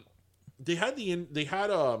 They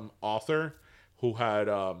had author who had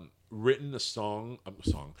written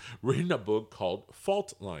written a book called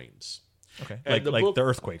Fault Lines. Okay. And Like book- the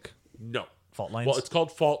earthquake. No. Fault lines? Well, it's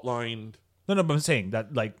called Fault Lined. No, but I'm saying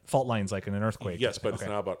that, like, fault lines, like in an earthquake. Yes, but Okay. it's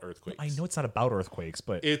not about earthquakes. I know it's not about earthquakes,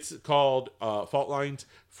 but It's called Fault Lines,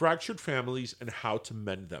 Fractured Families, and How to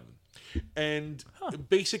Mend Them. And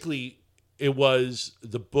basically, it was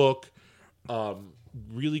the book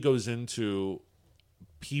really goes into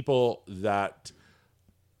people that,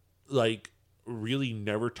 like, really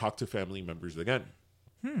never talk to family members again.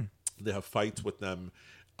 They have fights with them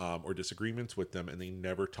or disagreements with them, and they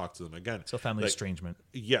never talk to them again. so family Like, estrangement.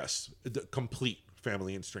 Yes, the complete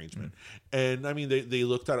family estrangement. And I mean, they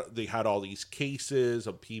looked at, they had all these cases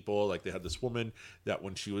of people, like they had this woman that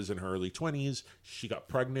when she was in her early 20s, she got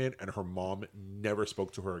pregnant and her mom never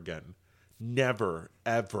spoke to her again. Never,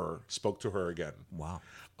 ever spoke to her again. Wow.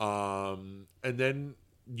 And then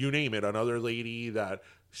you name it, another lady that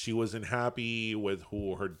she wasn't happy with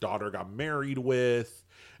who her daughter got married with.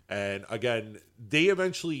 And again, they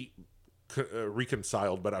eventually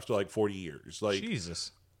reconciled, but after like 40 years. Like,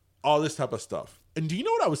 Jesus. all this type of stuff. And do you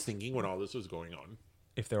know what I was thinking when all this was going on?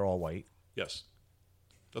 If they're all white. Yes.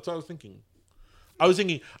 That's what I was thinking.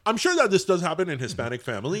 I'm sure that this does happen in Hispanic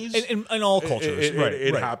families. In all cultures. It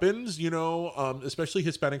right. happens, you know, especially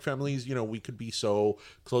Hispanic families, you know, we could be so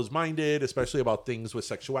close-minded, especially about things with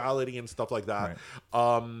sexuality and stuff like that.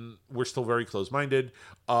 We're still very close-minded.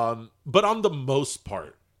 But on the most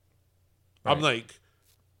part, I'm like,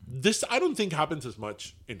 this I don't think happens as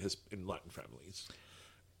much in Latin families.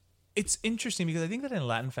 It's interesting because I think that in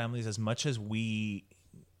Latin families, as much as we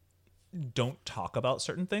don't talk about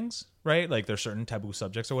certain things, right? Like there's certain taboo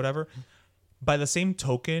subjects or whatever. By the same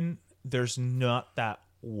token, there's not that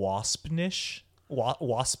waspishness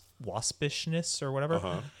or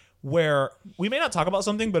whatever, where we may not talk about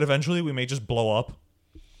something, but eventually we may just blow up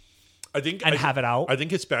and have it out. I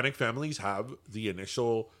think Hispanic families have the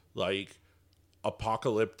initial like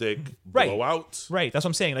apocalyptic Right. blowout. Right. That's what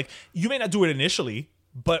I'm saying. Like you may not do it initially,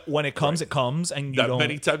 but when it comes, it comes, and you That don't.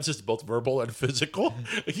 many times it's both verbal and physical.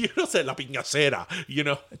 You know, say la piñacera, you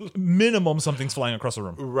know? Minimum, something's flying across the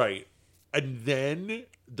room. Right. And then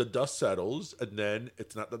the dust settles, and then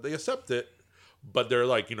it's not that they accept it, but they're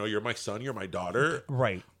like, you know, you're my son, you're my daughter.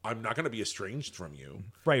 Right. I'm not going to be estranged from you.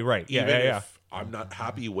 Right. Yeah. Even Yeah. if I'm not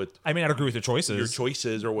happy with I may not agree with your choices. your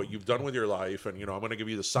choices or what you've done with your life, and, you know, I'm going to give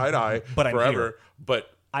you the side eye But I'm forever. here.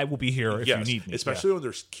 But I will be here if yes, you need me. especially when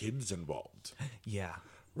there's kids involved. Yeah.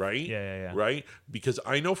 Right? Yeah. Right? Because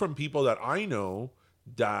I know from people that I know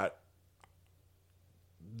that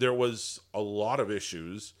there was a lot of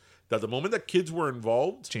issues that the moment that kids were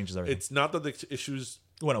involved, Changes everything. It's not that the issues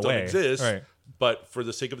Went don't away. exist, Right. but for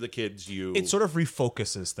the sake of the kids, It sort of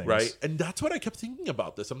refocuses things. right. And that's what I kept thinking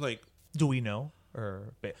about this. I'm like, Do we know?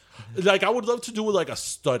 Or I would love to do like a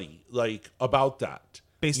study like about that.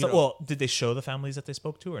 based You on, know, well, did they show the families that they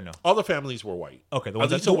spoke to or no? all the families were white. Okay, the At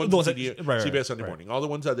ones least that- the ones the ones on that- CBS, right, CBS Sunday right. Morning. All the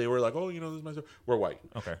ones that they were like, oh, this is my story, were white.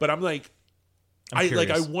 Okay. But I'm like, I'm I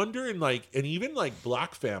curious. wonder in like, and even like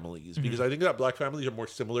black families, because I think that black families are more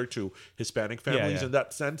similar to Hispanic families yeah. in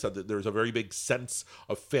that sense. That there's a very big sense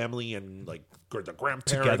of family and like the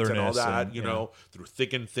grandparents and all Togetherness that, and, you yeah. know, through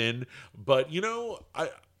thick and thin. But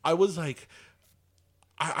I was like,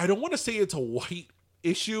 I don't want to say it's a white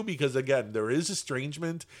issue because again there is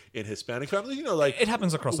estrangement in Hispanic families, like It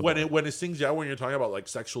happens across the board. when it's things when you're talking about like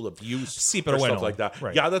sexual abuse Sí, or pero bueno. stuff like that,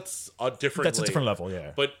 Right. yeah, that's a different That's a different level,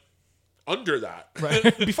 yeah. but under that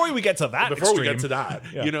Right. Before we get to that before we extreme, get to that,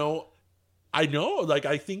 Yeah. I know, like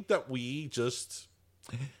I think that we just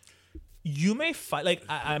you may find like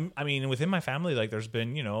I mean within my family, like there's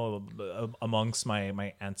been amongst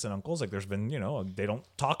my aunts and uncles, like there's been they don't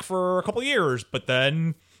talk for a couple years, but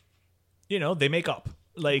then they make up.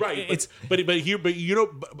 Like right, it's but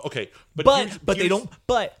okay,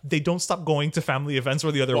 but they don't stop going to family events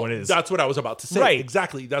where the other one is. That's what I was about to say. Right.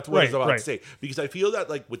 Exactly. That's what I was Right, about right. to say. Because I feel that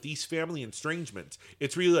like with these family estrangements,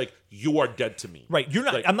 it's really like you are dead to me. Right. You're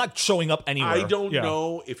not. Like, I'm not showing up anywhere. I don't Yeah.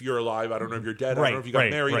 know if you're alive. I don't know if you're dead. I Right, don't know if you got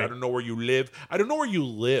right, married. right. I don't know where you live. I don't know where you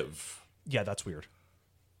live. Yeah, that's weird.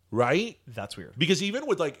 Right? That's weird. Because even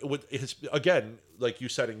with again, like you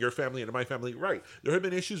said, in your family and in my family, right? There have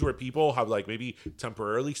been issues where people have like maybe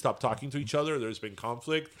temporarily stopped talking to each other. There's been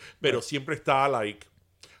conflict, pero siempre está like,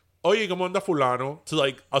 oye, ¿cómo anda fulano? To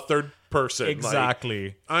like a third person.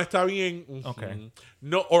 Exactly. Like, está bien. Okay.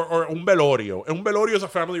 No, or un velorio. Un velorio is a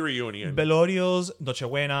family reunion. Velorios,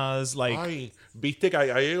 Nochebuenas, like Ay, viste que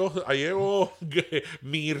ahí llegó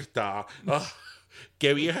Mirta.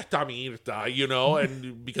 Qué vieja está Mirta,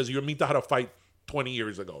 and because you and Mirta had a fight 20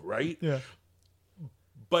 years ago, right? yeah.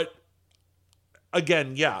 But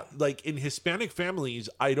again, yeah, like in Hispanic families,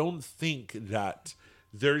 I don't think that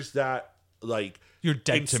there's that like You're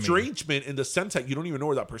dead to me. estrangement in the sense that you don't even know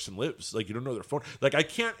where that person lives. Like you don't know their phone. Like I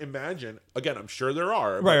can't imagine. Again, I'm sure there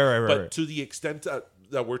are. Right. But to the extent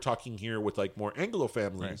that we're talking here with like more Anglo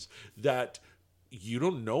families, that you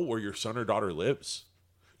don't know where your son or daughter lives.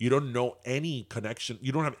 You don't know any connection.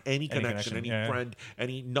 You don't have any connection, any yeah. friend,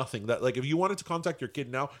 any nothing. That like if you wanted to contact your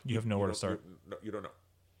kid now, You have nowhere to don't- start. You don't know.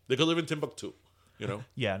 They could live in Timbuktu.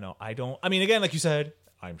 Yeah, no, I don't. I mean, again, like you said,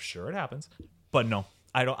 I'm sure it happens, but no,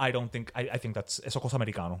 I don't. I don't think. I think that's eso cosa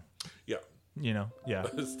americano. Yeah. Yeah,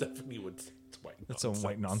 Stephanie would. It's white. it's some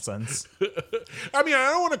white nonsense. I mean, I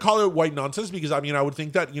don't want to call it white nonsense because I mean, I would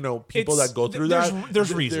think that people It's- that go through there's- that,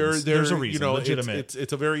 there's reasons. There's a reason, legitimate.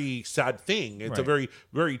 It's a very sad thing. It's a Right. very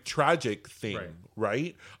very tragic thing,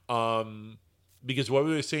 Right. right? Because what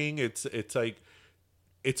we were saying, it's like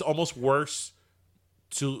it's almost worse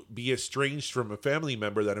to be estranged from a family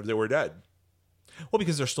member than if they were dead, Well,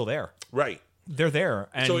 because they're still there. right? They're there,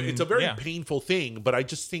 and So it's a very yeah. painful thing, but I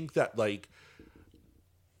just think that like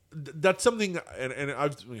that's something, and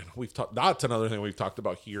we've talked. That's another thing we've talked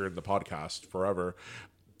about here in the podcast forever.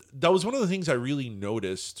 That was one of the things I really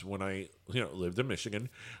noticed when I lived in Michigan.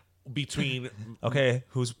 Between Okay,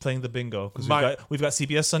 who's playing the bingo? Because My- we've got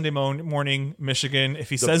CBS Sunday morning, Michigan.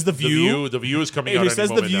 If he says the view, the view is coming if out. he any says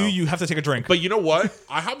the moment view, now. you have to take a drink. But you know what?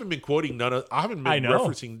 I haven't been quoting I haven't been I know.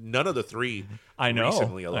 referencing none of the three. I know.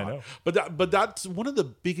 recently a I lot. know. But that's one of the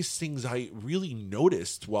biggest things I really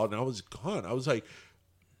noticed while I was gone. I was like,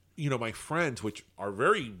 my friends, which are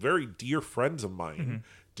very very dear friends of mine,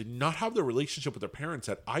 did not have the relationship with their parents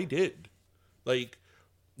that I did. Like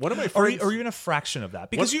one of my friends, or even a fraction of that,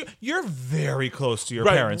 because you're very close to your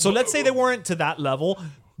Right. parents. So let's say they weren't to that level,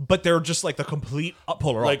 but they're just like the complete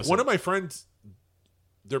polar like opposite. one of my friends,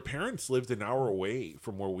 their parents lived an hour away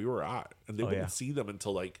from where we were at, and they wouldn't yeah. see them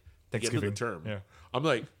until like the end of the Thanksgiving. term. Yeah. I'm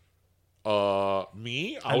like,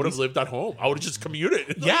 me, I would have least- lived at home. I would have just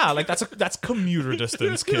commuted. Yeah, like that's commuter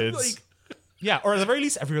distance, kids. Like, yeah, or at the very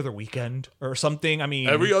least every other weekend or something. I mean,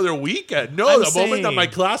 every other weekend. No, I'm the moment that saying- my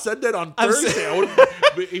class ended on I'm Thursday, I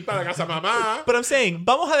would ir para casa mamá. But I'm saying,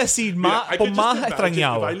 vamos a decir Mira, I por could más just imagine if I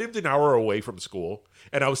extrañado. lived an hour away from school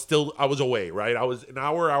and I was away, right? I was an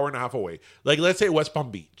hour and a half away. Like let's say West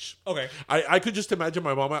Palm Beach. Okay. I could just imagine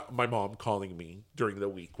my mom calling me during the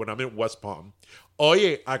week when I'm in West Palm.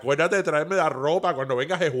 Oye, acuérdate de traerme la ropa cuando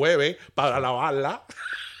vengas el jueves para lavarla.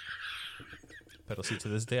 Pero see, to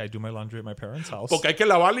this day, I do my laundry at my parents' house. Porque hay que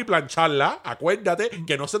lavarla y plancharla. Acuérdate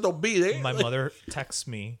que no se te olvide. My mother texts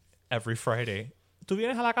me every Friday. tú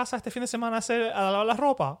vienes a la casa este fin de semana a lavar la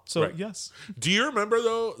ropa. So, Right. yes. Do you remember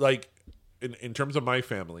though, like in terms of my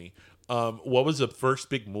family, what was the first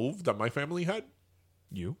big move that my family had?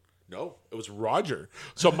 You? No, it was Roger.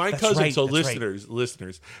 So my That's cousin. right, So that's right.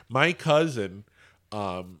 listeners, my cousin.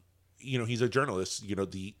 He's a journalist.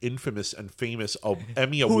 The infamous and famous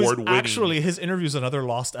Emmy Who is Award winning. actually, his interview's another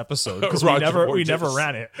lost episode because we Roger never Borges.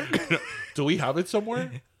 ran it. Do we have it somewhere?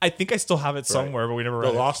 I think I still have it somewhere, but we never The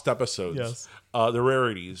ran it. lost episodes. Yes. The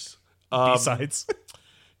rarities. B-sides.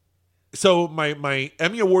 So my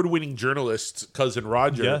Emmy Award winning journalist cousin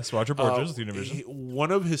Roger. Yes, Roger Borges, the Univision.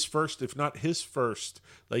 One of his first, if not his first,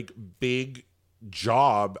 like big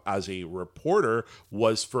job as a reporter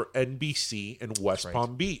was for NBC in West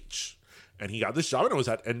Palm Beach, and he got this job, and it was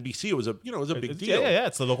at NBC. It was a big deal. Yeah.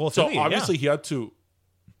 It's the local So affiliate. obviously he had to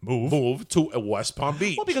move to West Palm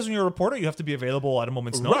Beach. Well, because when you're a reporter, you have to be available at a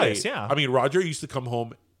moment's notice. Right. Yeah. I mean, Roger used to come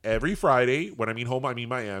home every Friday. When I mean home, I mean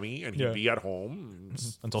Miami, and he'd Yeah. be at home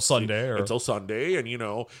until Sunday. until Sunday.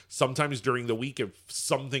 And sometimes during the week, if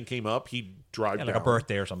something came up, he'd drive like down. a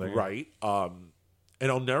birthday or something. Right. And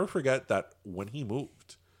I'll never forget that when he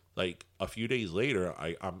moved, like a few days later,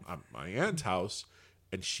 I'm at my aunt's house,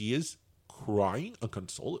 and she is crying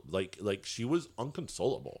unconsolable. Like she was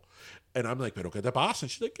unconsolable. And I'm like, pero qué te pasa?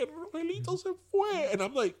 And she's like, el Rogelito se fue. And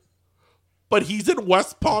I'm like, but he's in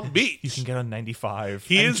West Palm Beach. You can get on 95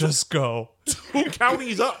 He and is- just go. 2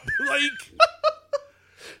 counties up.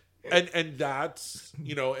 And that's,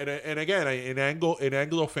 and again, in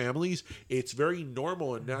Anglo families, it's very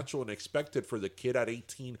normal and natural and expected for the kid at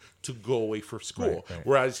 18 to go away for school. Right.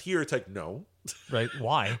 Whereas here, it's like, no. Right?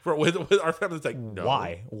 Why? With our family, it's like, no.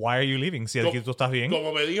 Why? Why are you leaving? Si aquí tú estás bien.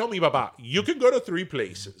 Como me dijo mi papá, you can go to 3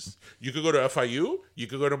 places. You can go to FIU, you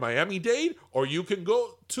can go to Miami-Dade, or you can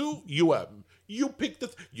go to UM. You pick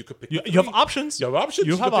you could pick the You have 3. options. You have options.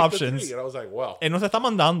 You have could pick the options. 3. And I was like, well. Él nos está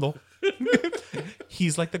mandando.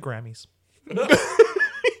 He's like the Grammys.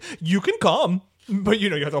 You can come, but you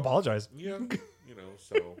have to apologize. Yeah,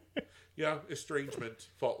 so yeah, estrangement,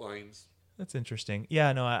 fault lines. That's interesting.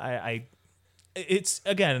 Yeah, no, it's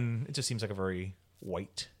again, it just seems like a very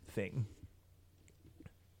white thing.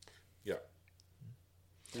 Yeah,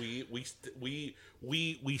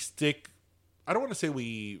 we stick. I don't want to say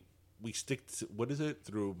we stick. What is it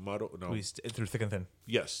through mud? No, Through thick and thin.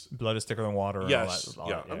 yes, Blood is thicker than water. yes, and all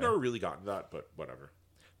yeah. that, I've never really gotten that, but whatever.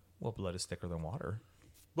 Well, blood is thicker than water.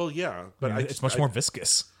 Well, yeah, but It's much more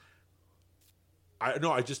viscous.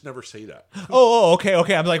 I just never say that. Oh, okay.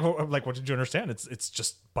 I'm like, what did you understand? It's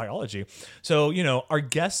just biology. So, our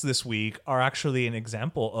guests this week are actually an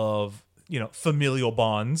example of, familial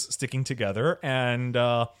bonds sticking together. And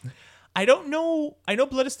I don't know. I know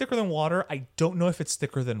blood is thicker than water. I don't know if it's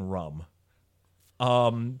thicker than rum.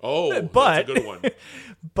 But that's a good one.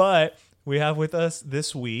 But we have with us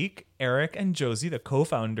this week Eric and Josie, the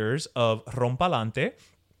co-founders of Ron Palante,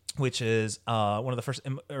 which is one of the first,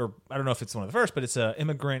 or I don't know if it's one of the first, but it's an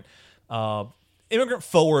immigrant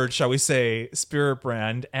forward, shall we say, spirit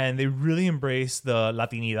brand, and they really embrace the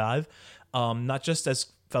Latinidad, not just as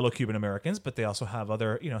fellow Cuban Americans, but they also have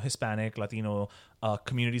other, Hispanic, Latino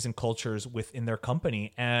communities and cultures within their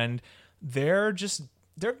company, and they're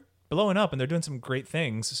blowing up and they're doing some great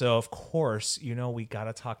things. So of course, we got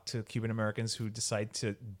to talk to Cuban Americans who decide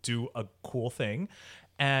to do a cool thing.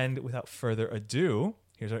 And without further ado,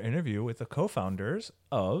 here's our interview with the co-founders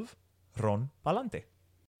of Ron Palante.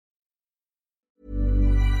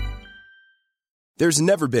 There's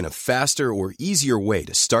never been a faster or easier way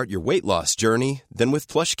to start your weight loss journey than with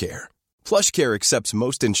PlushCare. PlushCare accepts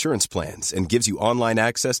most insurance plans and gives you online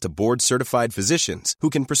access to board-certified physicians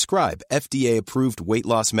who can prescribe FDA-approved weight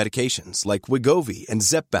loss medications like Wegovy and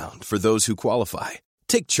Zepbound for those who qualify.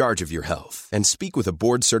 Take charge of your health and speak with a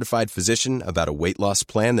board-certified physician about a weight loss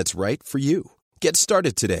plan that's right for you. Get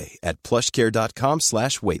started today at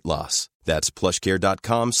plushcare.com/weight loss. That's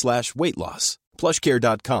plushcare.com/weight loss.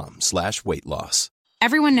 plushcare.com/weight loss.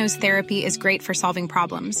 Everyone knows therapy is great for solving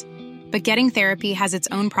problems. But getting therapy has its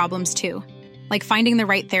own problems too, like finding the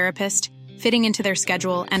right therapist, fitting into their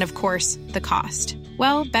schedule, and of course, the cost.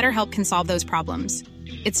 Well, BetterHelp can solve those problems.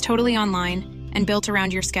 It's totally online and built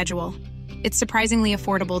around your schedule. It's surprisingly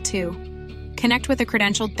affordable too. Connect with a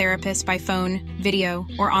credentialed therapist by phone, video,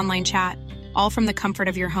 or online chat, all from the comfort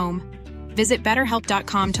of your home. Visit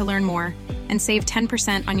BetterHelp.com to learn more and save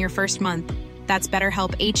 10% on your first month. That's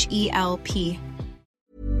BetterHelp, H-E-L-P.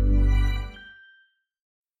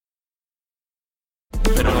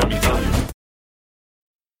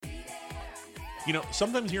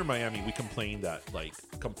 Sometimes here in Miami, we complain that, like,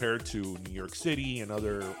 compared to New York City and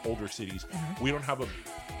other older cities, we don't have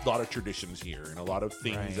lot of traditions here and a lot of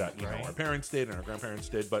things that you know our parents did and our grandparents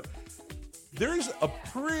did, but there's a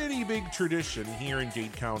pretty big tradition here in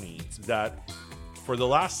Dade County that for the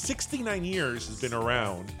last 69 years has been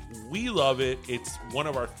around. We love it. It's one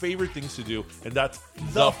of our favorite things to do, and that's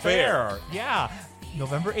the fair. Yeah.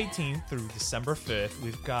 November 18th through December 5th,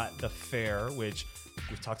 we've got the fair, which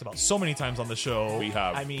we've talked about so many times on the show. We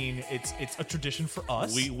have. I mean, it's a tradition for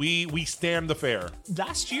us. We stand the fair.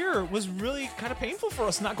 Last year was really kind of painful for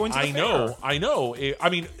us not going to the fair. I know.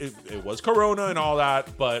 It was Corona and all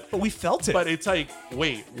that, but we felt it. But it's like,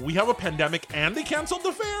 wait, we have a pandemic and they canceled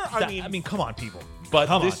the fair? I mean, come on, people.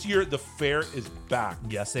 But this year, the fair is back.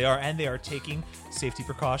 Yes, they are. And they are taking safety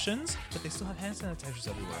precautions, but they still have hand sanitizers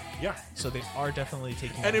everywhere. Yeah. So they are definitely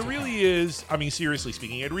taking And it really is, I mean, seriously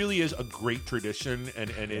speaking, it really is a great tradition, and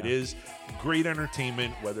it is great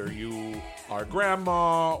entertainment, whether you are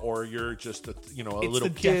grandma or you're just a little kid.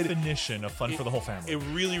 It's the definition of fun for the whole family. It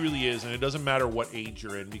really, really is, and it doesn't matter what age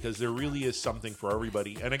you're in, because there really is something for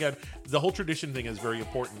everybody. And again, the whole tradition thing is very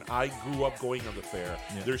important. I grew up going on the fair.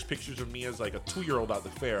 Yeah. There's pictures of me as like a 2-year-old at the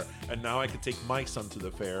fair, and now I could take my son to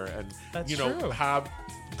the fair and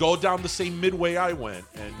go down the same midway I went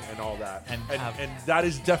and all that. And that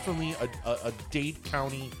is definitely a Dade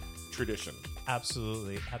County tradition.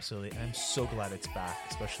 Absolutely. And I'm so glad it's back,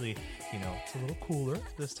 especially, it's a little cooler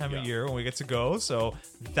this time of year when we get to go. So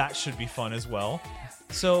that should be fun as well.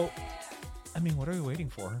 So, I mean, what are we waiting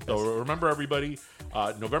for? So remember, everybody,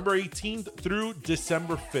 November 18th through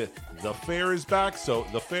December 5th, the fair is back. So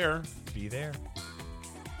the fair, be there.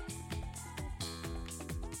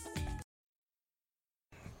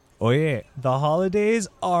 Oye, the holidays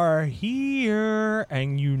are here,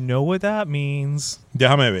 and you know what that means.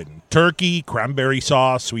 Déjame ver. Turkey, cranberry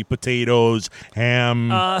sauce, sweet potatoes, ham.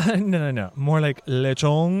 No. More like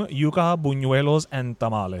lechon, yuca, buñuelos, and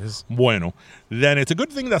tamales. Bueno, then it's a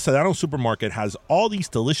good thing that Sedano Supermarket has all these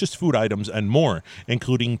delicious food items and more,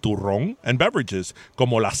 including turrón and beverages,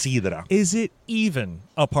 como la sidra. Is it even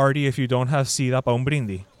a party if you don't have sidra pa un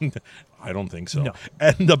brindis? I don't think so. No.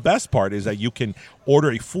 And the best part is that you can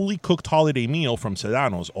order a fully cooked holiday meal from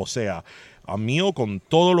Sedanos, o sea, a meal con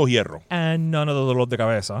todos los hierros. And none of the dolor de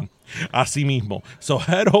cabeza. Así mismo. So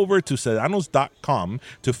head over to Sedanos.com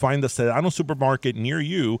to find the Sedano Supermarket near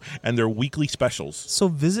you and their weekly specials. So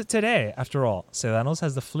visit today. After all, Sedanos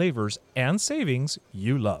has the flavors and savings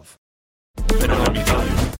you love.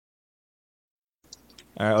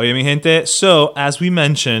 All right, oye mi gente. So, as we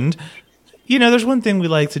mentioned, there's one thing we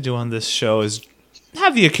like to do on this show is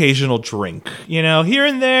have the occasional drink. Here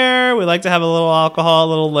and there, we like to have a little alcohol, a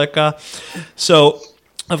little liquor. So,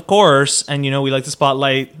 of course, and we like to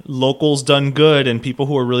spotlight locals done good and people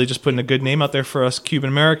who are really just putting a good name out there for us Cuban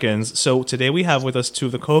Americans. So today we have with us two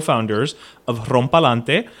of the co-founders of Ron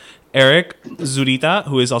Pa'lante, Eric Zurita,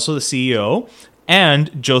 who is also the CEO,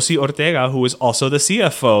 and Josie Ortega, who is also the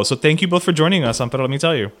CFO. So thank you both for joining us on Pero Let Me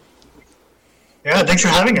Tell You. Yeah, thanks for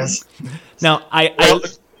having us. Now, I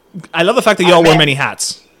love the fact that y'all wear many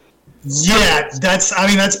hats. Yeah,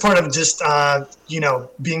 that's part of just,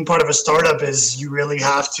 being part of a startup is you really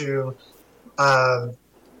have to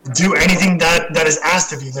do anything that is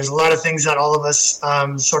asked of you. There's a lot of things that all of us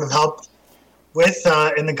sort of help with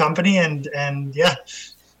in the company, and yeah.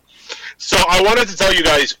 So I wanted to tell you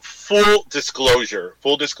guys, full disclosure.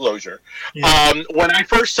 Yeah. When I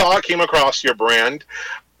first came across your brand,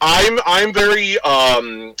 I'm very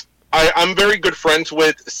I'm very good friends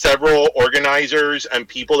with several organizers and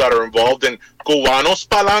people that are involved in Cubanos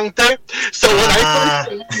Pa'lante. So when I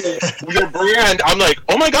first saw your brand, I'm like,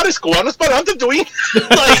 oh my God, is Cubanos Pa'lante doing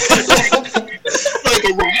like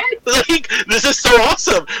this is so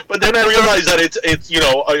awesome. But then I realized that it's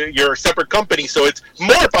you're a separate company, so it's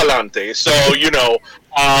more Pa'lante. So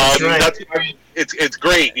that's right. It's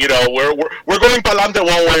great. We're going Pa'lante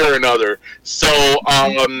one way or another. So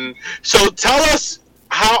so tell us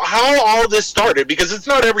how all this started, because it's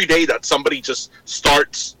not every day that somebody just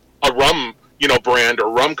starts a rum brand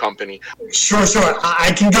or rum company. Sure.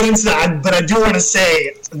 I can get into that, but I do want to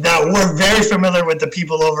say that we're very familiar with the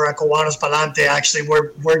people over at Cubanos Pa'lante. Actually,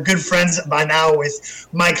 we're good friends by now with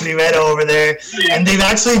Mike Rivera over there, and they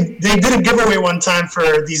did a giveaway one time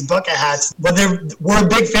for these bucket hats. But we're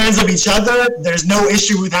big fans of each other. There's no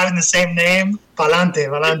issue with having the same name. Pa'lante.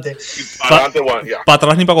 Pa'lante one, yeah. Pa'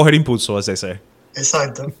 atrás ni pa' coger impulso, as they say.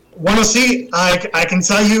 Exacto. Bueno, sí, I can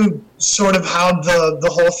tell you sort of how the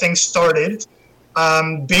whole thing started.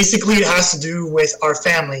 Basically, it has to do with our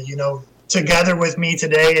family. Together with me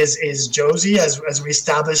today is Josie, as we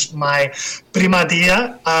established my prima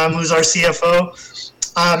tia, who's our CFO.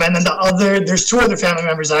 And then there's 2 other family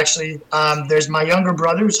members actually. There's my younger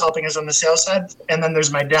brother who's helping us on the sales side, and then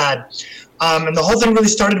there's my dad. And the whole thing really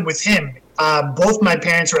started with him. Both my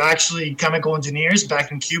parents were actually chemical engineers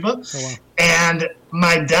back in Cuba. Oh, wow. And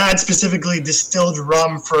my dad specifically distilled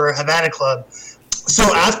rum for Havana Club. So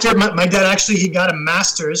after my dad actually, he got a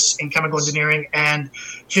master's in chemical engineering, and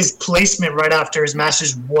his placement right after his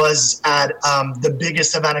master's was at the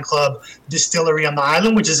biggest Havana Club distillery on the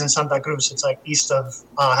island, which is in Santa Cruz. It's like east of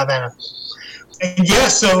Havana. And yeah,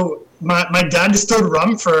 so my dad distilled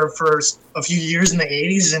rum for a few years in the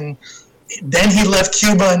 80s, and then he left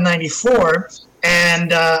Cuba in 94,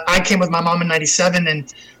 and I came with my mom in 97,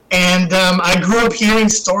 and I grew up hearing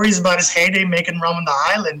stories about his heyday making rum on the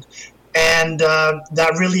island, and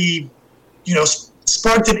that really,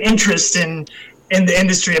 sparked an interest in the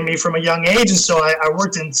industry in me from a young age. And so I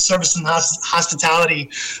worked in service and hospitality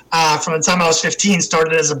from the time I was 15,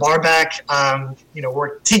 started as a barback,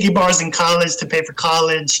 worked tiki bars in college to pay for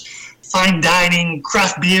college, fine dining,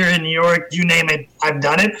 craft beer in New York, you name it, I've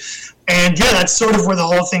done it. And yeah, that's sort of where the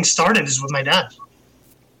whole thing started, is with my dad.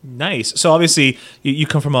 Nice. So obviously you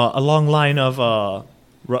come from a long line of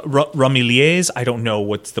rummeliers. I don't know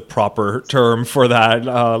what's the proper term for that.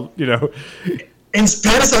 In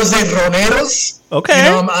Spanish, I would say roneros. Okay.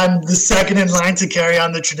 I'm the second in line to carry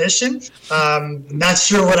on the tradition. Not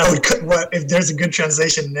sure what if there's a good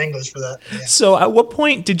translation in English for that. Yeah. So at what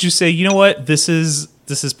point did you say, you know what, this is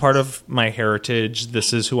part of my heritage,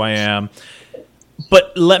 this is who I am,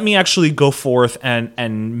 but let me actually go forth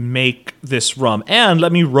and make this rum, and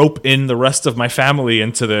let me rope in the rest of my family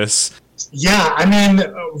into this? Yeah, I mean,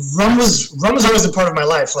 rum was always a part of my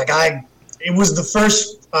life. It was the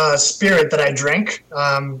first spirit that I drank.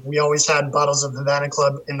 We always had bottles of Havana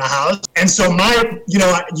Club in the house. And so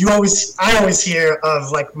I always hear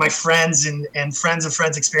of like my friends and friends of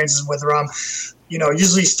friends' experiences with rum,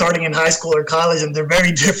 usually starting in high school or college, and they're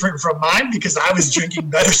very different from mine because I was drinking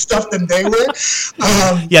better stuff than they were.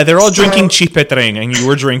 Yeah, they're all drinking Chipetring, and you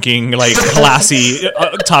were drinking like classy,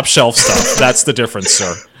 top shelf stuff. That's the difference,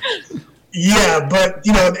 sir. Yeah, but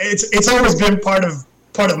it's always been part of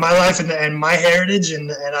my life and my heritage,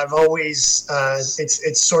 and I've always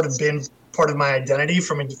it's sort of been part of my identity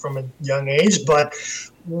from a young age. But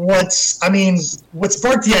what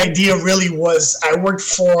sparked the idea really was I worked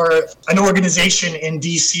for an organization in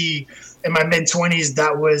DC in my mid-20s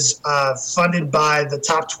that was funded by the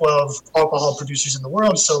top 12 alcohol producers in the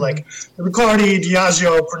world. So like Riccardi,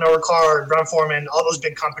 Diageo, Pernod Ricard, Brown-Forman, all those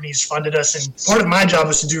big companies funded us. And part of my job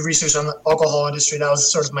was to do research on the alcohol industry. That was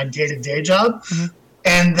sort of my day-to-day job. Mm-hmm.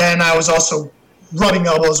 And then I was also rubbing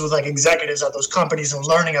elbows with like executives at those companies and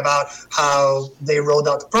learning about how they rolled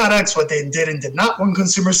out the products, what they did and did not want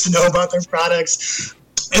consumers to know about their products.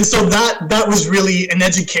 And so that was really an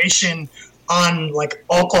education on like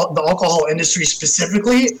the alcohol industry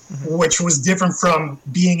specifically, mm-hmm. which was different from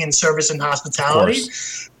being in service and hospitality.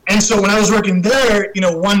 And so when I was working there,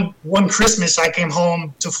 one Christmas I came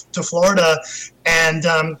home to Florida, and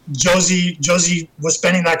Josie was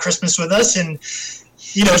spending that Christmas with us, and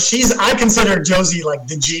I consider Josie like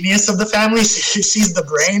the genius of the family. She's the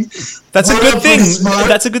brain. That's a good thing.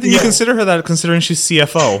 That's a good thing. Yeah. You consider her that, considering she's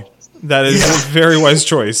CFO. That is a very wise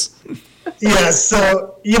choice. Yeah.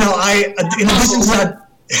 So in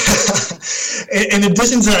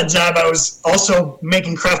addition to that job, I was also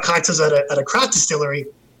making craft cocktails at a craft distillery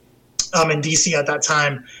in DC at that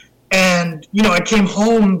time. And, I came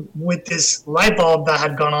home with this light bulb that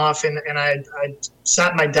had gone off, and I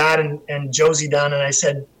sat my dad and Josie down, and I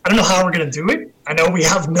said, I don't know how we're going to do it. I know we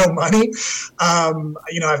have no money.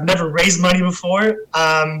 I've never raised money before,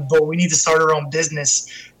 but we need to start our own business.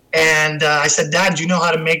 And I said, Dad, do you know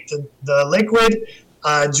how to make the liquid?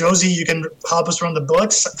 Josie, you can help us run the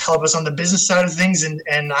books, help us on the business side of things,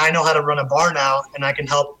 and I know how to run a bar now, and I can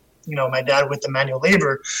help my dad with the manual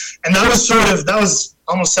labor. And that was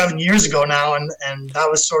almost 7 years ago now, and that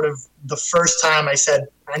was sort of the first time I said,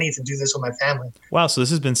 I need to do this with my family. Wow, so this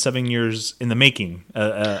has been 7 years in the making,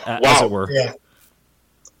 as it were. Yeah.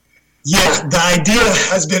 Yeah, the idea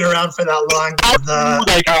has been around for that long.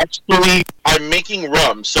 Actually, I'm making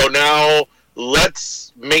rum, so now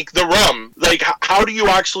let's make the rum. Like, how do you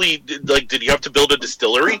actually, did you have to build a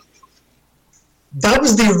distillery? That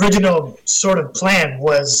was the original sort of plan,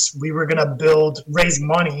 was we were going to raise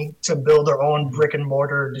money to build our own brick and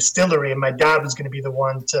mortar distillery, and my dad was going to be the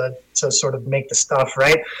one to sort of make the stuff,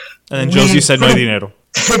 right? And then Josie said, no dinero.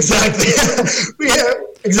 Exactly.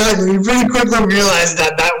 Exactly. We pretty quickly realized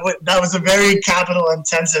that was a very capital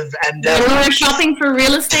intensive endeavor. When we were shopping for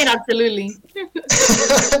real estate, absolutely.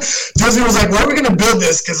 Josie was like, where are we going to build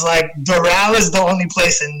this? Because like Doral is the only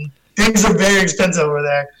place in things are very expensive over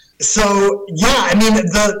there. So yeah, I mean,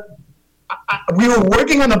 we were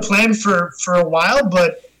working on a plan for a while,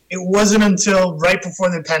 but it wasn't until right before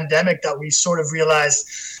the pandemic that we sort of realized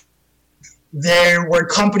there were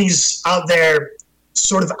companies out there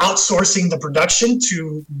sort of outsourcing the production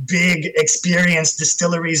to big experienced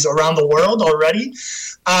distilleries around the world already.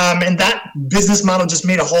 And that business model just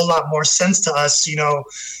made a whole lot more sense to us. You know,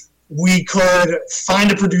 we could find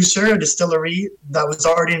a producer, a distillery that was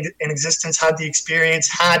already in existence, had the experience,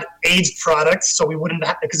 had aged products, so we wouldn't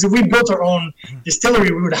have, because if we built our own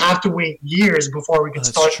distillery, we would have to wait years before we could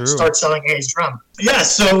start selling aged rum. Yeah,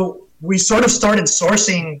 so we sort of started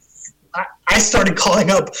sourcing. I started calling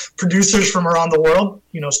up producers from around the world,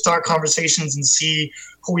 you know, start conversations and see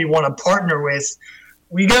who we want to partner with.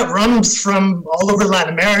 We got rums from all over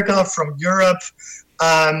Latin America, from Europe,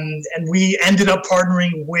 and we ended up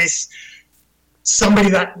partnering with somebody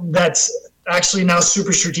that's actually now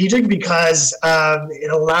super strategic because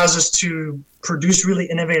it allows us to produce really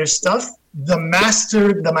innovative stuff. The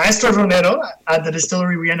Maestro Ronero at the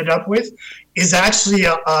distillery we ended up with is actually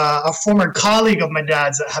a former colleague of my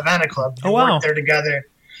dad's at Havana Club. They worked there together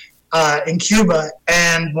in Cuba.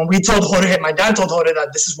 And when we told Jorge, my dad told Jorge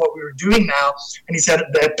that this is what we were doing now, and he said,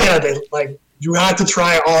 like, you have to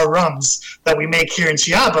try our rums that we make here in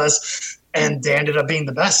Chiapas, and they ended up being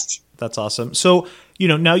the best. That's awesome. So, you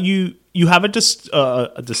know, now you have a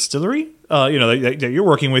distillery, you know, that you're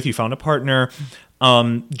working with. You found a partner.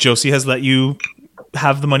 Josie has let you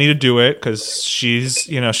have the money to do it because she's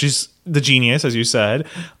the genius, as you said.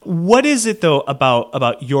 What is it though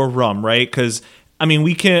about your rum, right? Because I mean,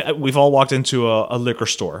 we've all walked into a liquor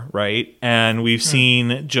store, right? And we've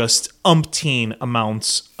seen just umpteen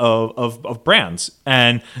amounts of brands,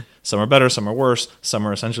 and some are better, some are worse, some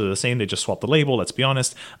are essentially the same. They just swap the label. Let's be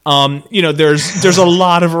honest. You know, there's a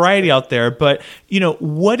lot of variety out there, but you know,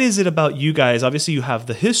 what is it about you guys? Obviously, you have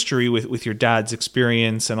the history with your dad's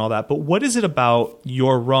experience and all that, but what is it about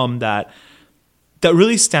your rum that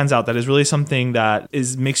really stands out? That is really something that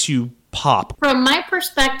makes you pop? From my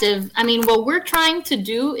perspective, I mean, what we're trying to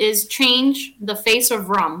do is change the face of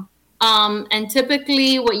rum. And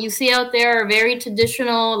typically what you see out there are very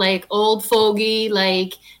traditional, like old fogey,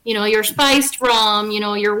 like, you know, your spiced rum, you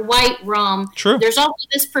know, your white rum. True. There's also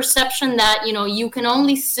this perception that, you know, you can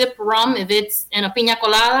only sip rum if it's in a piña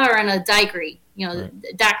colada or in a daiquiri, you know,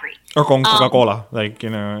 daiquiri. Or con Coca-Cola, like, you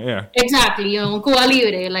know, yeah. Exactly, you know, Cuba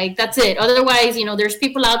Libre, like, that's it. Otherwise, you know, there's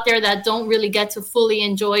people out there that don't really get to fully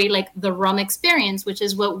enjoy, like, the rum experience, which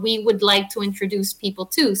is what we would like to introduce people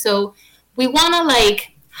to. So we want to,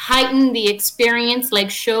 like, heighten the experience, like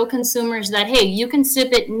show consumers that, hey, you can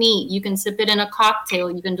sip it neat, you can sip it in a cocktail,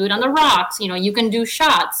 you can do it on the rocks, you know, you can do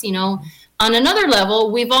shots, you know. On another level,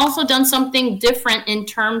 we've also done something different in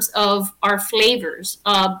terms of our flavors.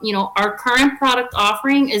 You know, our current product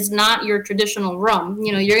offering is not your traditional rum.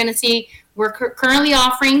 You know, you're going to see we're currently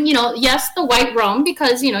offering, you know, yes, the white rum,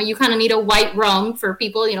 because, you know, you kind of need a white rum for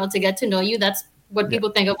people, you know, to get to know you. That's what people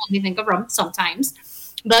think of when they think of rum sometimes.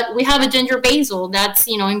 But we have a ginger basil that's,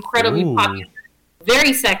 you know, incredibly popular,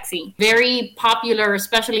 very sexy, very popular,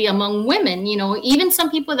 especially among women. You know, even some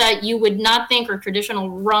people that you would not think are traditional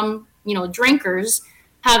rum, you know, drinkers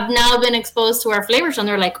have now been exposed to our flavors, and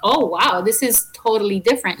they're like, oh, wow, this is totally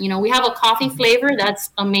different. You know, we have a coffee flavor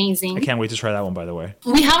that's amazing. I can't wait to try that one, by the way.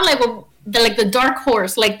 We have like the dark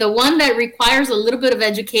horse, like the one that requires a little bit of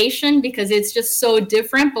education because it's just so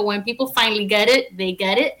different. But when people finally get it, they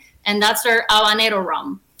get it. And that's our habanero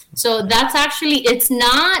rum. So that's actually, it's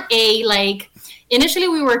not a, like, initially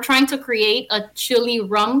we were trying to create a chili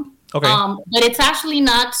rum. Okay. But it's actually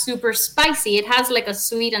not super spicy. It has like a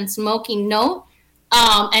sweet and smoky note.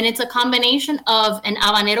 And it's a combination of an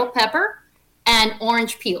habanero pepper and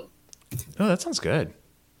orange peel. Oh, that sounds good.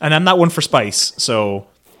 And I'm not one for spice, so.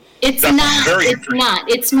 It's not.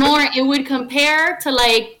 It's more, it would compare to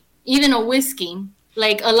like even a whiskey.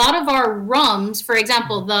 Like a lot of our rums, for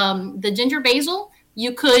example, the ginger basil,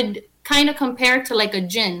 you could kind of compare to like a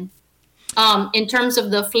gin in terms of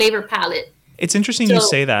the flavor palette. It's interesting you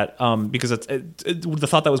say that because the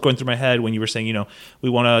thought that was going through my head when you were saying, you know, we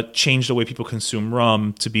want to change the way people consume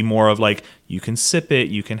rum to be more of like, you can sip it,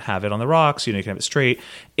 you can have it on the rocks, you know, you can have it straight.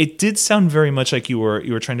 It did sound very much like you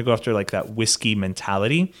were trying to go after like that whiskey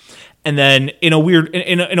mentality. And then in a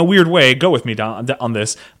weird way, go with me on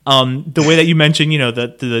this. The way that you mentioned, you know,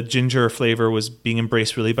 that the ginger flavor was being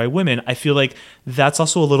embraced really by women. I feel like that's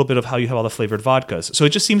also a little bit of how you have all the flavored vodkas. So it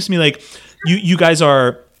just seems to me like you guys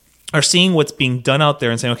are seeing what's being done out there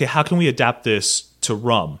and saying, okay, how can we adapt this to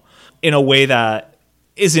rum in a way that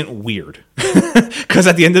isn't weird. Because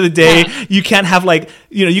at the end of the day, you can't have like,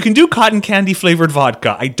 you can do cotton candy flavored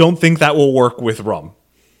vodka. I don't think that will work with rum.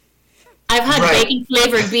 I've had bacon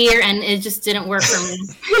flavored beer and it just didn't work for me.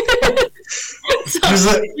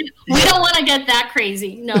 So we don't want to get that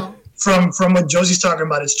crazy. No. From what Josie's talking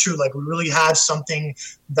about, it's true. Like, we really have something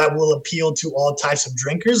that will appeal to all types of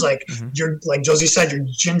drinkers. Like, like Josie said, your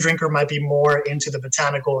gin drinker might be more into the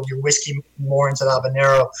botanical, your whiskey more into the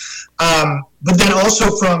habanero. But then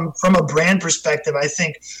also from a brand perspective, I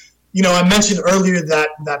think, I mentioned earlier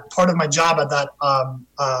that part of my job at that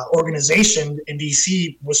organization in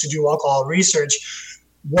DC was to do alcohol research.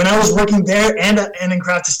 When I was working there and in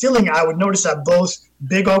craft distilling, I would notice that both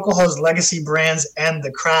Big Alcohol's legacy brands and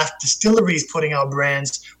the craft distilleries putting out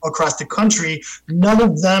brands across the country, none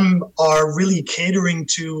of them are really catering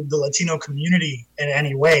to the Latino community in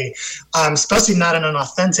any way, especially not in an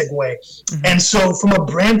authentic way. Mm-hmm. And so from a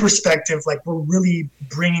brand perspective, like, we're really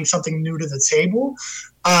bringing something new to the table.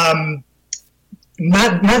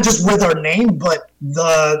 Not just with our name, but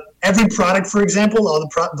every product, for example, all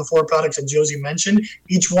the 4 products that Josie mentioned,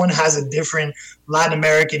 each one has a different Latin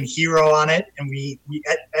American hero on it, and we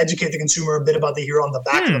educate the consumer a bit about the hero on the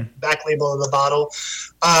back label of the bottle.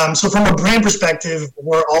 So from a brand perspective,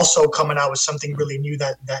 we're also coming out with something really new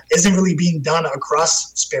that isn't really being done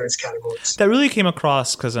across spirits categories. That really came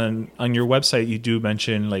across because on your website you do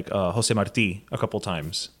mention like Jose Marti a couple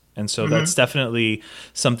times. And so that's definitely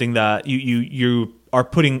something that you are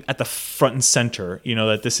putting at the front and center,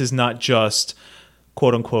 that this is not just,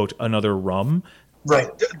 quote unquote, another rum. Right.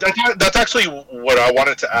 That's actually what I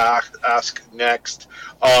wanted to ask next,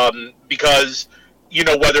 because,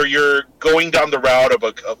 whether you're going down the route of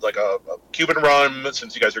a Cuban rum,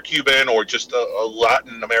 since you guys are Cuban, or just a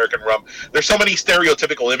Latin American rum, there's so many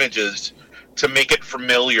stereotypical images to make it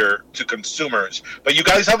familiar to consumers. But you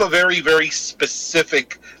guys have a very, very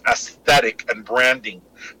specific aesthetic and branding.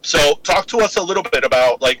 So talk to us a little bit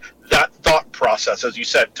about like that thought process, as you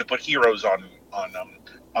said, to put heroes on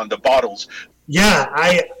the bottles. Yeah,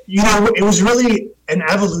 it was really an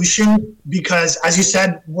evolution because, as you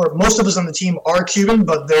said, most of us on the team are Cuban,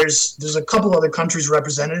 but there's a couple other countries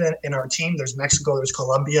represented in our team. There's Mexico, there's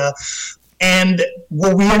Colombia. And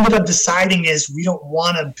what we ended up deciding is we don't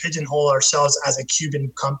want to pigeonhole ourselves as a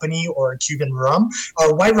Cuban company or a Cuban rum.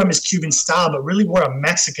 Our white rum is Cuban style, but really we're a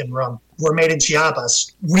Mexican rum. We're made in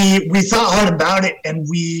Chiapas. We thought hard about it, and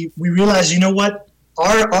we realized, what?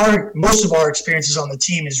 Our most of our experiences on the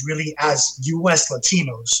team is really as U.S.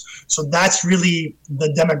 Latinos. So that's really the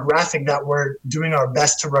demographic that we're doing our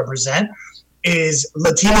best to represent, is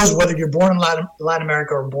Latinos, whether you're born in Latin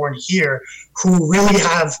America or born here, who really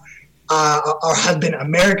have been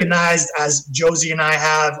Americanized, as Josie and I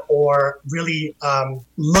have, or really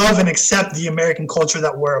love and accept the American culture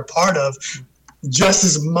that we're a part of just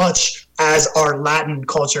as much as our Latin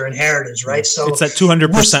culture and heritage, right? So it's at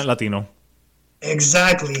 200% Latino.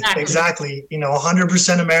 Exactly.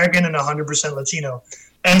 100% American and 100% Latino.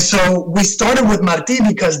 And so we started with Marti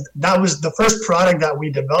because that was the first product that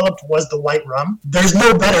we developed was the white rum. There's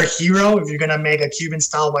no better hero if you're going to make a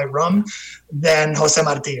Cuban-style white rum than Jose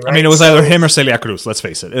Marti, right? I mean, it was either him or Celia Cruz, let's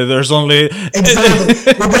face it. There's only... Exactly.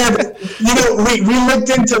 We looked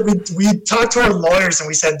into... We talked to our lawyers and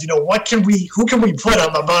we said, who can we put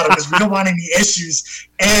on the bottom because we don't want any issues.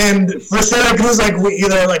 And for Celia Cruz, you're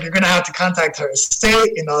going to have to contact her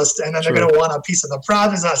estate, and then they're going to want a piece of the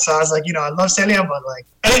profits. So I was like, I love Celia, but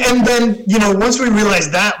and then, once we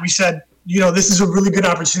realized that, we said, this is a really good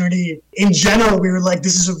opportunity. In general, we were like,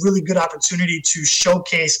 this is a really good opportunity to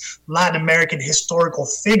showcase Latin American historical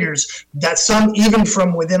figures that some, even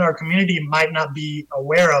from within our community, might not be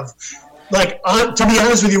aware of. To be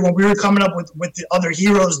honest with you, when we were coming up with the other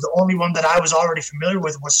heroes, the only one that I was already familiar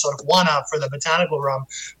with was Sor Juana for the botanical rum.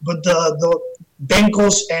 But the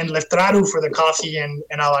Bencos and Leftradu for the coffee and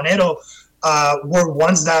habanero were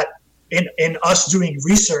ones that, in us doing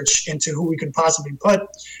research into who we could possibly put,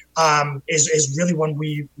 is really when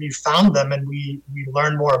we found them and we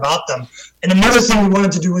learned more about them. And another thing we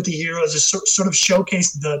wanted to do with the heroes is sort of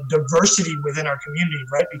showcase the diversity within our community,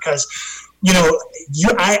 right? Because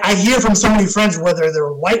I hear from so many friends, whether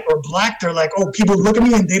they're white or black, they're like, oh, people look at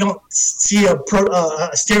me and they don't see a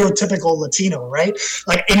stereotypical Latino, right?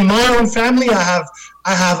 Like in my own family, I have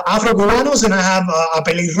Afro-Cubanos and I have a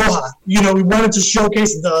pelirroja. We wanted to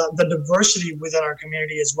showcase the diversity within our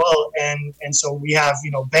community as well. And so we have,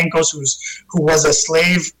 Bencos, who was a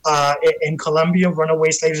slave in Colombia, runaway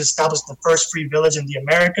slaves, established the first free village in the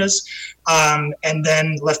Americas. And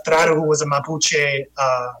then Leftrado, who was a Mapuche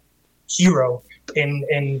hero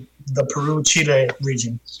in the Peru-Chile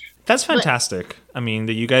region. That's fantastic. I mean,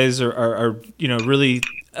 that you guys are really,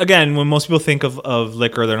 again, when most people think of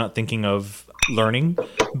liquor, they're not thinking of learning,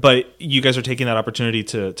 but you guys are taking that opportunity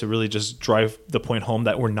to really just drive the point home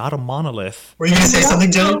that we're not a monolith. Were you going to say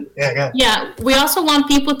something, Joe? Yeah, go ahead. Yeah, we also want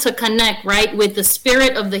people to connect, right, with the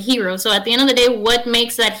spirit of the hero. So at the end of the day, what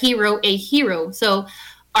makes that hero a hero? So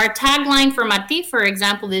our tagline for Martí, for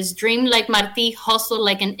example, is dream like Martí, hustle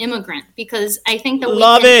like an immigrant, because I think that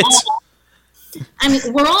love it. I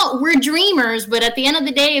mean, we're dreamers, but at the end of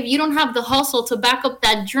the day, if you don't have the hustle to back up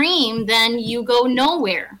that dream, then you go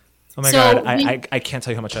nowhere. Oh my God, I can't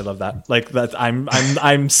tell you how much I love that. Like that,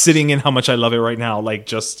 I'm sitting in how much I love it right now. Like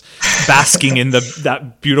just basking in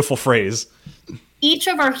that beautiful phrase. Each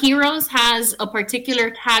of our heroes has a particular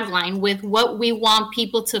tagline with what we want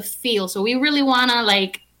people to feel. So we really want to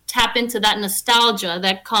like tap into that nostalgia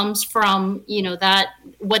that comes from, that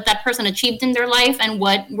what that person achieved in their life and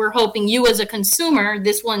what we're hoping you as a consumer,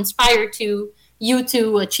 this will inspire you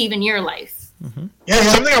to achieve in your life. Mm-hmm. Yeah,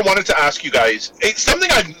 something I wanted to ask you guys. It's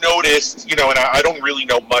something I've noticed, and I don't really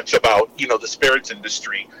know much about, the spirits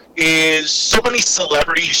industry, is so many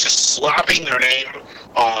celebrities just slapping their name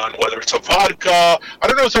on whether it's a vodka. I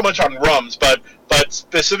don't know so much on rums, but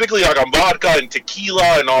specifically like on vodka and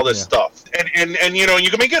tequila and all this stuff. And you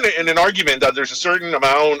can make it an argument that there's a certain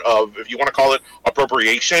amount of, if you want to call it,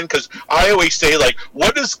 appropriation, because I always say, like,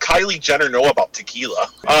 what does Kylie Jenner know about tequila?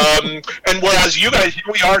 And whereas you guys, here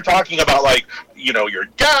we are talking about, like, your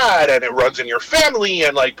dad, and it runs in your family,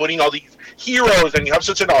 and like putting all these heroes, and you have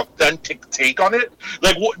such an authentic take on it.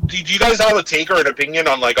 Like, do you guys have a take or an opinion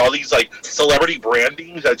on like all these like celebrity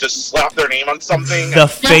brandings that just slap their name on something? The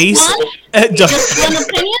face,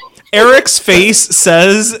 Eric's face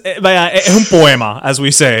says "es un poema," as we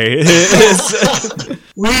say.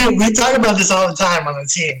 we talk about this all the time on the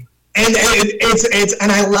team. And it's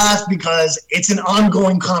and I laugh because it's an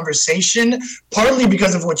ongoing conversation, partly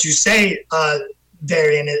because of what you say,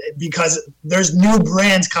 Darian, because there's new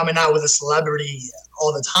brands coming out with a celebrity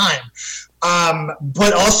all the time.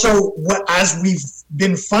 But also, as we've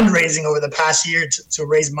been fundraising over the past year to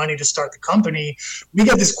raise money to start the company, we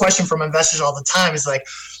get this question from investors all the time. It's like,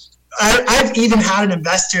 I've even had an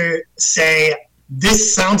investor say,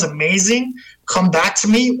 "This sounds amazing. Come back to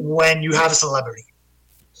me when you have a celebrity."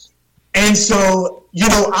 And so,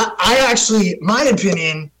 I actually,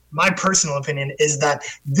 my personal opinion is that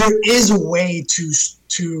there is a way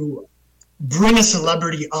to bring a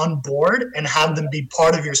celebrity on board and have them be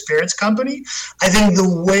part of your spirits company. I think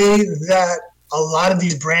the way that a lot of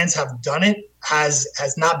these brands have done it has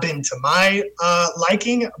not been to my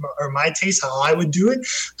liking or my taste, how I would do it.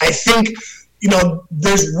 I think,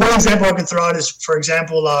 there's one example I could throw out is, for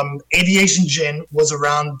example, Aviation Gin was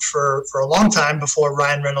around for a long time before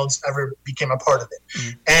Ryan Reynolds ever became a part of it.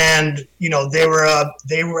 Mm-hmm. And,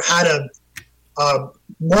 they had a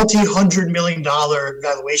multi-$100 million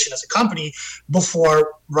valuation as a company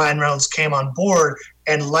before Ryan Reynolds came on board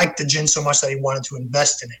and liked the gin so much that he wanted to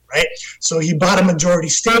invest in it, right? So he bought a majority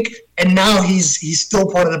stake, and now he's still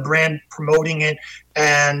part of the brand, promoting it,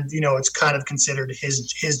 and it's kind of considered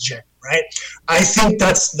his gin, right? I think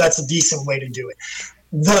that's a decent way to do it.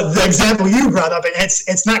 The example you brought up,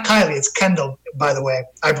 it's not Kylie, it's Kendall, by the way,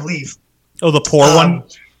 I believe. Oh, the poor one.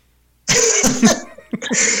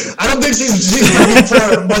 I don't think she's going to be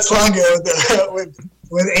for much longer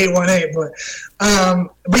with 818,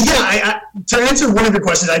 but yeah, to answer one of your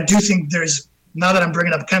questions, I do think there's, now that I'm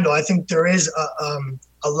bringing up Kendall, I think there is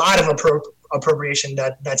a lot of appropriation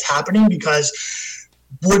that's happening, because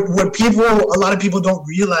what a lot of people don't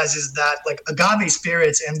realize is that, like, agave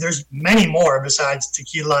spirits, and there's many more besides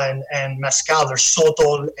tequila and mezcal, there's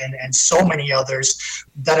Sotol and so many others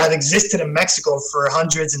that have existed in Mexico for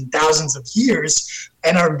hundreds and thousands of years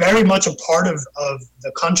and are very much a part of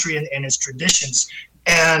the country and its traditions.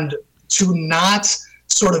 And to not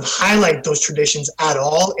sort of highlight those traditions at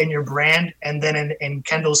all in your brand, and then in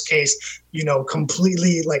Kendall's case,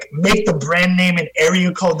 completely like make the brand name an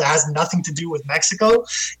area code that has nothing to do with Mexico,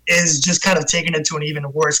 is just kind of taking it to an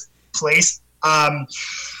even worse place. But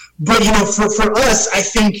for us, I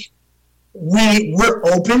think we're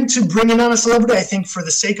open to bringing on a celebrity. I think for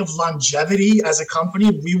the sake of longevity as a company,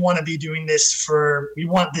 we want to be doing this we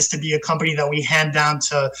want this to be a company that we hand down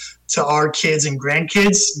to our kids and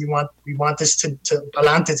grandkids. We want this to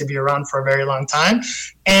Palante to be around for a very long time.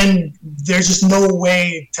 And there's just no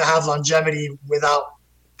way to have longevity without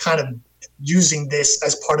kind of using this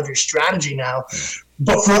as part of your strategy now.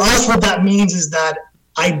 But for us, what that means is that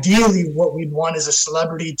ideally what we'd want is a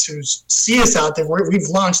celebrity to see us out there. We've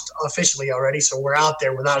launched officially already, so we're out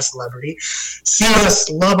there without a celebrity. See us,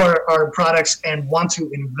 love our products, and want to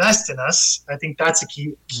invest in us. I think that's a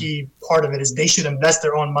key part of it, is they should invest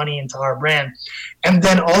their own money into our brand. And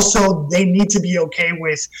then also they need to be okay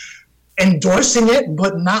with endorsing it,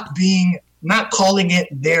 but not calling it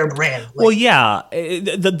their brand. Well, yeah,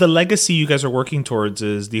 the legacy you guys are working towards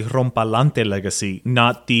is the Rompalante legacy,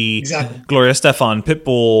 not the Gloria Estefan,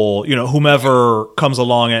 Pitbull, whomever comes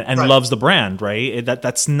along and loves the brand, right?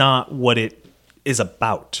 That's not what it is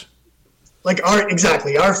about. Like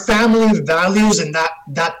our family values and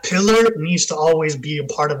that pillar needs to always be a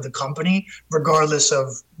part of the company, regardless of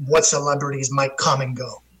what celebrities might come and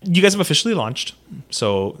go. You guys have officially launched,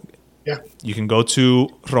 so... Yeah. You can go to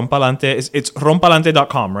Rompalante. It's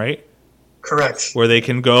rompalante.com, right? Correct. Where they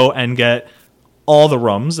can go and get all the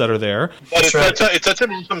rums that are there. But it's such an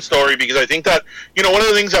awesome story, because I think that, one of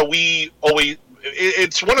the things that we always...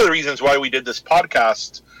 It's one of the reasons why we did this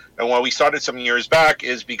podcast and why we started some years back,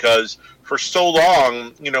 is because for so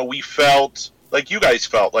long, we felt... like you guys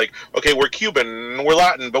felt like, okay, we're Cuban, we're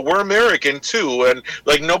Latin, but we're American too, and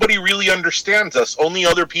like nobody really understands us. Only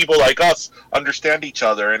other people like us understand each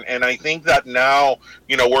other, and I think that now,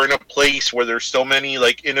 we're in a place where there's so many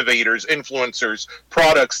like innovators, influencers,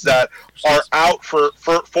 products that are out for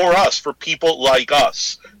us, for people like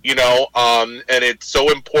us, and it's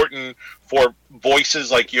so important for voices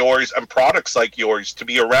like yours and products like yours to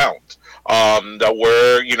be around. That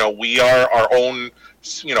we are our own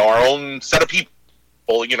set of people,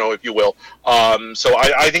 if you will. So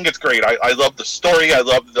I think it's great. I love the story. I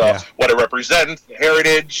love what it represents, the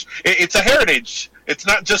heritage. It's a heritage. It's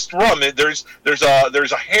not just rum. There's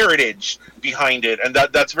a heritage behind it, and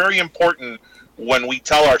that's very important when we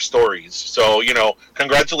tell our stories. So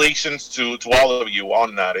congratulations to all of you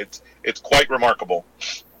on that. It's quite remarkable.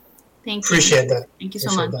 Thank you. Appreciate that. Thank you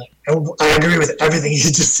so much. I agree with everything you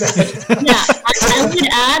just said. Yeah, I would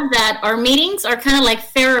add that our meetings are kind of like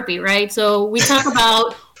therapy, right? So we talk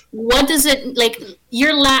about what does it, like,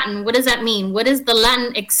 you're Latin, what does that mean? What is the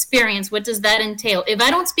Latin experience? What does that entail? If I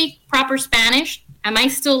don't speak proper Spanish, am I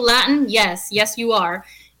still Latin? Yes, you are.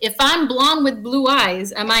 If I'm blonde with blue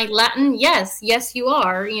eyes, am I Latin? Yes, you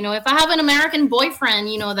are. If I have an American boyfriend,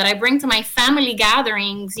 that I bring to my family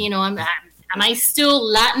gatherings, am I still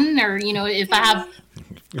Latin? Or, if I have...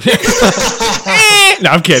 No,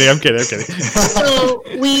 I'm kidding. So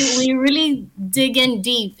we really dig in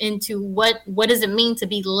deep into what does it mean to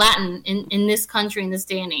be Latin in this country, in this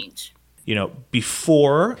day and age.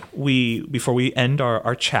 Before we end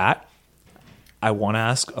our chat, I want to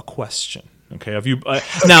ask a question. Okay, have you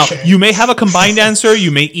now you may have a combined answer,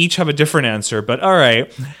 you may each have a different answer, but all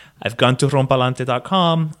right, I've gone to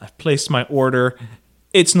rompalante.com, I've placed my order.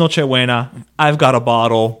 It's Nochebuena. I've got a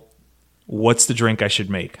bottle. What's the drink I should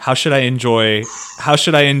make? How should I enjoy?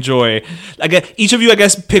 Each of you, I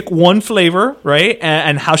guess, pick one flavor, right?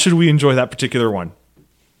 And how should we enjoy that particular one?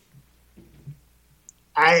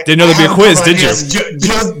 Didn't know there'd be a quiz, did you?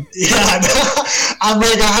 Yeah. I'm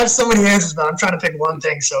like, I have so many answers, but I'm trying to pick one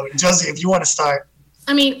thing. So, Josie, if you want to start.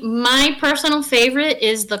 I mean, my personal favorite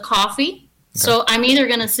is the coffee. Okay. So I'm either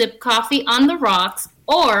going to sip coffee on the rocks,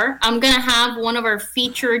 or I'm going to have one of our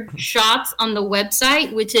featured shots on the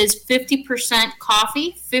website, which is 50%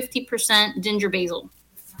 coffee, 50% ginger basil.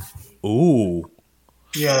 Ooh.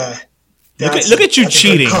 Yeah. Look at you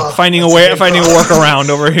cheating, finding a workaround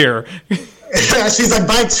over here. She's like,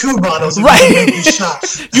 buy 2 bottles. Right.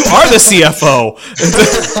 You are the CFO.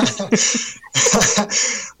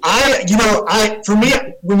 For me,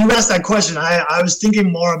 when you asked that question, I was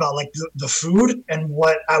thinking more about like the food and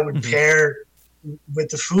what I would pair with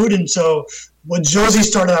the food. And so what Josie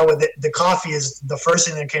started out with, the coffee, is the first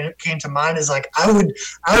thing that came to mind. Is like I would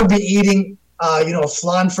be eating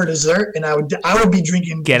flan for dessert, and I would be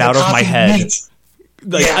drinking. Get out of my head.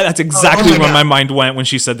 That's exactly where my mind went when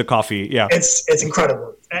she said the coffee. Yeah, it's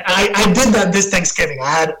incredible. I did that this Thanksgiving. I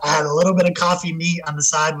had a little bit of coffee meat on the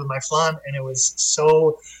side with my flan, and it was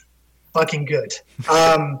so fucking good.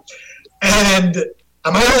 And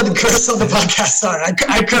am I allowed to curse on the podcast? Sorry,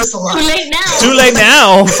 I curse a lot. Too late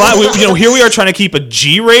now. Fine. Here we are trying to keep a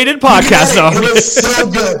G-rated podcast. It was so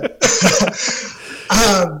good.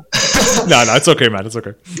 No, it's okay, man. It's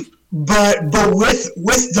okay. But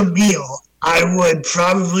with the meal, I would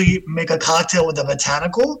probably make a cocktail with a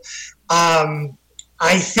botanical.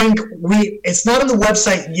 I think it's not on the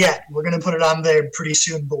website yet. We're going to put it on there pretty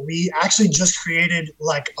soon, but we actually just created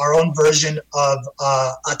like our own version of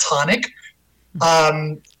a tonic.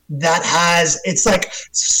 that it's like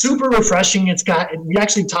super refreshing. We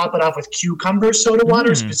actually top it off with cucumber soda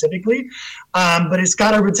water specifically, but it's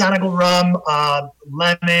got a botanical rum,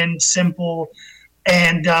 lemon, simple,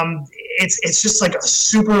 and it's just like a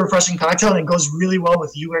super refreshing cocktail, and it goes really well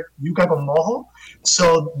with yuca con mojo.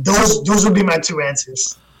 So those would be my two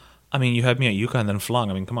answers. I mean, you had me at yuca and then flung.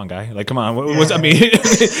 I mean, come on, guy. Like, come on. I mean,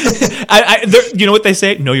 you know what they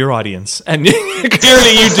say? Know your audience. And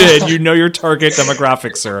clearly you did. You know your target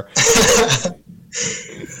demographic, sir.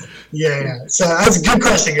 Yeah. So that's a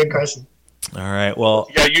good question. All right. Well.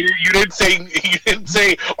 Yeah, you didn't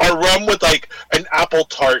say our rum with like an apple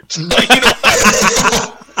tart. You know?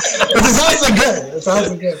 But it's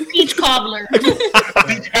always good. Peach cobbler.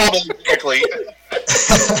 Peach cobbler, exactly.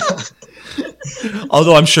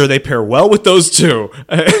 Although I'm sure they pair well with those two.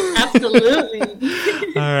 Absolutely.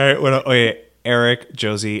 All right. Well, wait, Eric,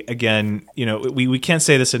 Josie, again, you know, we can't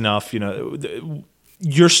say this enough. You know,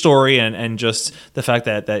 your story and just the fact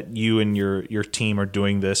that you and your team are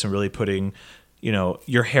doing this and really putting, you know,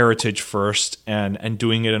 your heritage first and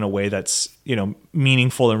doing it in a way that's, you know,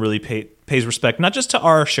 meaningful and really pays respect, not just to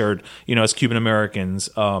our shared, you know, as Cuban Americans,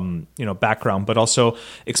 you know, background, but also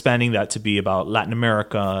expanding that to be about Latin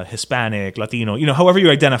America, Hispanic, Latino, you know, however you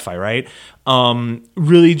identify, right?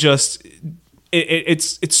 Really just,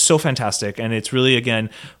 it's so fantastic. And it's really, again,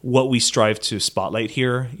 what we strive to spotlight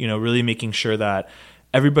here, you know, really making sure that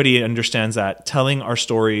everybody understands that telling our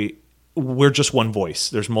story, we're just one voice.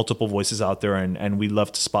 There's multiple voices out there, and we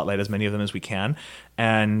love to spotlight as many of them as we can.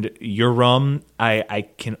 And your rum, I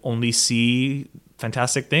can only see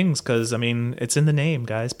fantastic things because, I mean, it's in the name,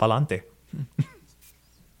 guys. Palante.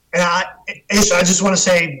 And I just want to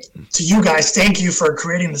say to you guys, thank you for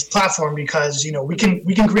creating this platform, because, you know, we can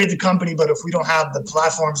create the company, but if we don't have the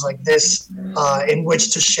platforms like this in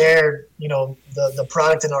which to share, you know, the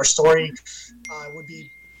product and our story, it would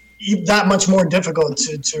be that much more difficult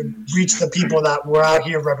to reach the people that we're out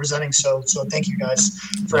here representing. So thank you guys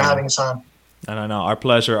for having us on. No, our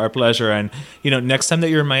pleasure. And, you know, next time that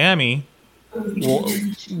you're in Miami,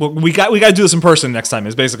 we got to do this in person next time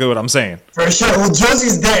is basically what I'm saying. For sure. Well,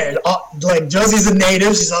 Josie's there. Like, Josie's a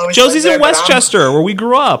native. She's always Josie's in Westchester, where we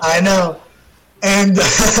grew up. I know. And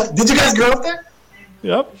did you guys grow up there?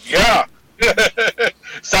 Yep. Yeah.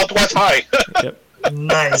 Southwest High. Yep.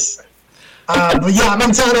 Nice. But yeah, I'm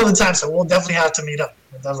in town all the time, so we'll definitely have to meet up.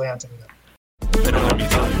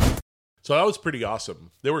 So that was pretty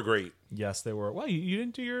awesome. They were great. Yes, they were. Well, you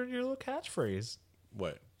didn't do your little catchphrase.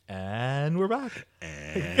 What? And we're back.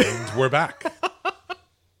 And we're back.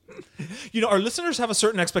 You know, our listeners have a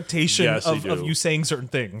certain expectation of you saying certain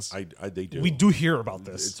things. They do. We do hear about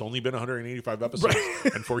this. It's only been 185 episodes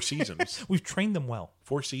and 4 seasons. We've trained them well.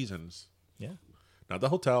 4 seasons. Yeah. Not The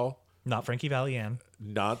Hotel. Not Frankie Valli Ann.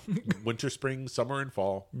 Not Winter, Spring, Summer, and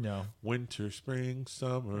Fall. No. Winter, Spring,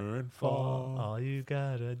 Summer, and Fall. All you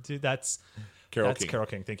gotta do. That's Carole King. Carole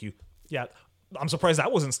King. Thank you. Yeah. I'm surprised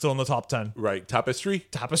that wasn't still in the top 10. Right. Tapestry.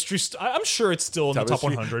 I'm sure it's still in the top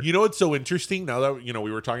 100. You know what's so interesting now that, you know,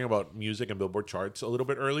 we were talking about music and Billboard charts a little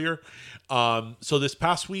bit earlier. So this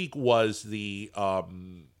past week was the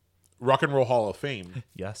Rock and Roll Hall of Fame.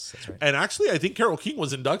 Yes, that's right. And actually, I think Carole King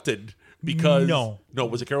was inducted because no,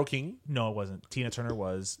 was it Carole King? No, it wasn't. Tina Turner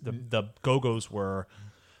was. The Go-Go's were.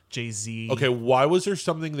 Jay-Z. Okay, why was there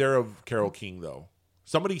something there of Carole King though?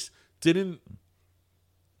 Somebody didn't.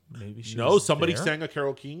 Maybe she. No, somebody sang a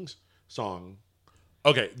Carole King song.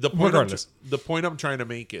 Okay, the point I'm trying to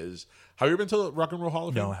make is: have you ever been to the Rock and Roll Hall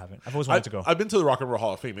of Fame? No, I haven't. I've always wanted to go. I've been to the Rock and Roll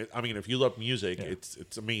Hall of Fame. I mean, if you love music,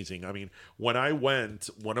 it's amazing. I mean, when I went,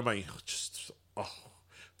 one of my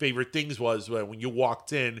favorite things was when you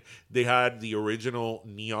walked in, they had the original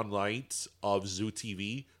neon lights of Zoo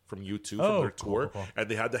TV from U2 from their tour, cool. And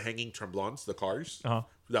they had the hanging tremblants, the cars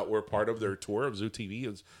that were part of their tour of Zoo TV. It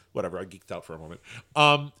was whatever. I geeked out for a moment.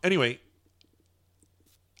 Anyway.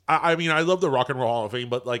 I mean, I love the Rock and Roll Hall of Fame,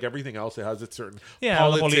 but like everything else, it has its certain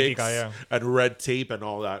politics and red tape and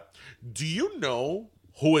all that. Do you know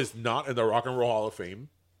who is not in the Rock and Roll Hall of Fame?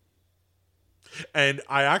 And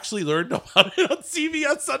I actually learned about it on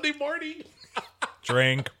CBS Sunday morning.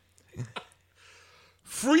 Drink.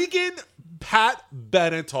 Freaking Pat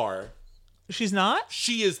Benatar. She's not?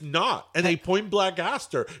 She is not. And they point blank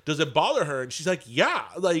asked her, does it bother her? And she's like, yeah.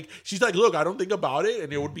 Like, she's like, look, I don't think about it,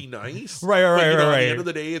 and it would be nice. Right. At the end of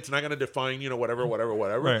the day, it's not going to define, whatever.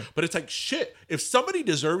 Right. But it's like, shit, if somebody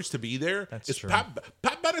deserves to be there, it's true. Pat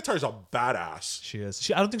Benatar's a badass. She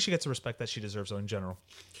is. I don't think she gets the respect that she deserves, though, in general.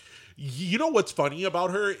 You know what's funny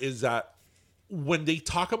about her is that when they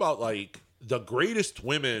talk about, like, the greatest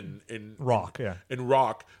women in rock,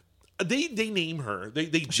 They name her.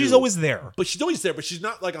 They She's do. always there. But she's always there, but she's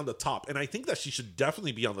not like on the top. And I think that she should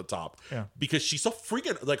definitely be on the top. Yeah. Because she's so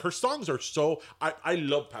freaking like her songs are so I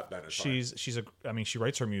love Pat Benatar. She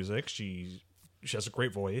writes her music. She has a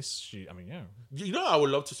great voice. Yeah. You know, I would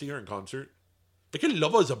love to see her in concert. Like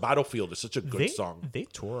Love Is a Battlefield is such a good song. They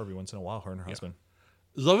tour every once in a while, her and her husband.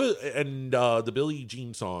 Love It and the Billie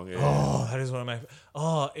Jean song. That is one of my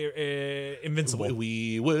Invincible.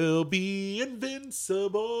 We will be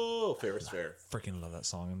invincible. Fair is fair. Freaking love that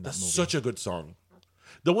song. That's such a good song.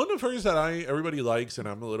 The one of hers that everybody likes and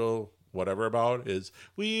I'm a little whatever about is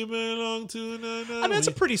We Belong to Na. It's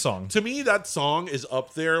a pretty song. To me, that song is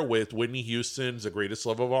up there with Whitney Houston's The Greatest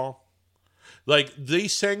Love of All. Like, they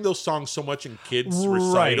sang those songs so much in kids'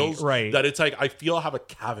 recitals that it's like, I feel I have a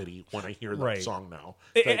cavity when I hear that song now.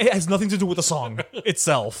 It has nothing to do with the song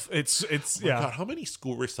itself. It's yeah. God, how many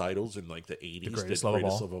school recitals in like the 80s The Greatest did Love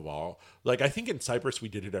Greatest of Love of All? Like, I think in Cyprus we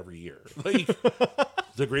did it every year. Like,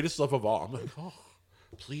 The Greatest Love of All. I'm like, oh,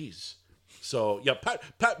 please. So, yeah,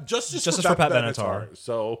 Justice for Pat Benatar.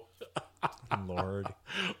 So... Lord.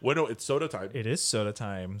 Bueno, it's soda time. It is soda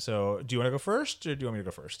time. So, do you want to go first or do you want me to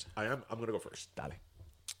go first? I'm going to go first. Dale.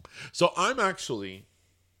 So, I'm actually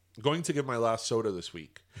going to give my last soda this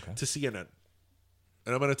week to CNN.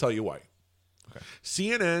 And I'm going to tell you why. Okay.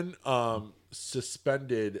 CNN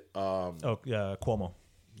suspended... Cuomo.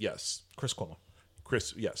 Yes. Chris Cuomo.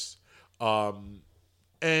 Yes.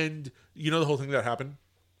 And you know the whole thing that happened?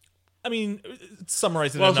 I mean,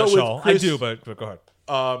 summarize it in a nutshell. I do, but go ahead.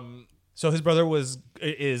 So his brother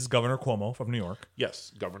is Governor Cuomo from New York.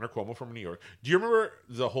 Yes, Governor Cuomo from New York. Do you remember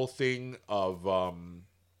the whole thing of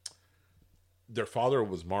their father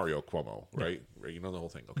was Mario Cuomo, right? Yeah. Right, you know the whole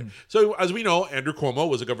thing. Okay. So as we know, Andrew Cuomo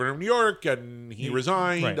was a governor of New York, and he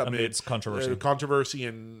resigned amid controversy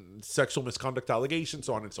and sexual misconduct allegations,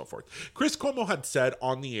 so on and so forth. Chris Cuomo had said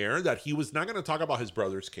on the air that he was not going to talk about his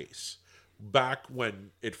brother's case back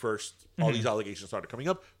when it first all these allegations started coming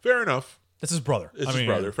up. Fair enough. It's his brother. It's his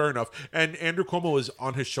brother. Fair enough. And Andrew Cuomo was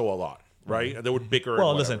on his show a lot, right? And they would bicker.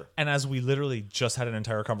 Well, listen, and as we literally just had an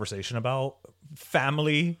entire conversation about,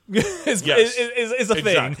 family is a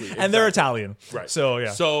thing, and they're Italian, right? So yeah,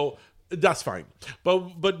 so that's fine.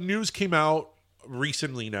 But news came out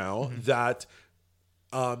recently now that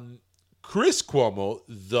Chris Cuomo,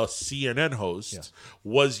 the CNN host,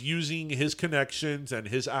 was using his connections and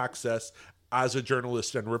his access as a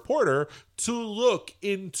journalist and reporter to look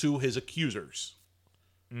into his accusers.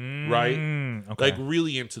 Right? Okay. Like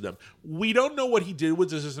really into them. We don't know what he did with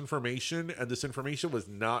this information, and this information was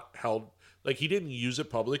not held, like he didn't use it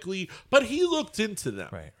publicly, but he looked into them.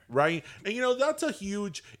 Right? And you know, that's a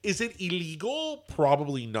huge, is it illegal?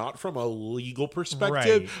 Probably not from a legal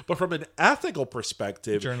perspective, but from an ethical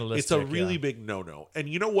perspective, it's a really big no-no. And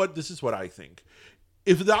you know what? This is what I think.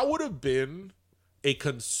 If that would have been a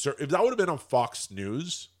concern, if that would have been on Fox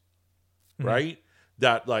News, right?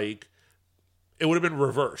 That like it would have been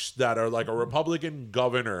reversed. That are like a Republican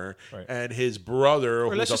governor and his brother,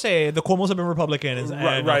 or let's just say the Cuomos have been Republican, and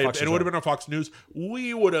and it would have been on Fox News.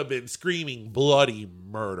 We would have been screaming bloody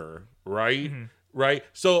murder, right? Right.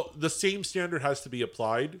 So the same standard has to be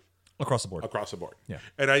applied across the board. Yeah.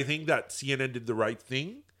 And I think that CNN did the right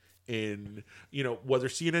thing. In, you know, whether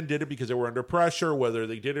CNN did it because they were under pressure, whether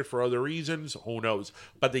they did it for other reasons, who knows?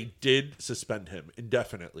 But they did suspend him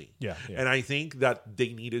indefinitely. Yeah. And I think that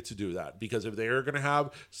they needed to do that because if they're going to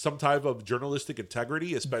have some type of journalistic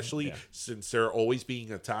integrity, especially since they're always being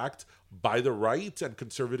attacked by the right and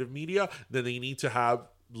conservative media, then they need to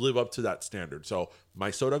live up to that standard. So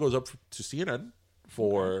my soda goes up to CNN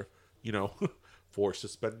for, you know... for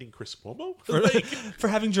suspending Chris Cuomo? For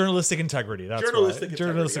having journalistic integrity. That's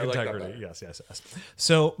journalistic integrity. Yes.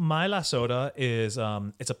 So my last soda is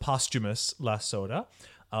it's a posthumous last soda.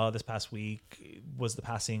 This past week was the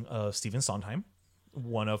passing of Stephen Sondheim,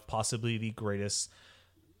 one of possibly the greatest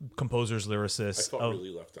composers, lyricists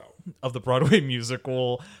really left out of the Broadway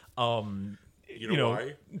musical. You know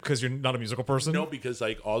why? Because you're not a musical person? No, because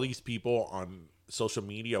like all these people on social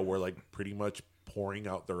media were like pretty much pouring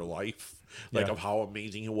out their life of how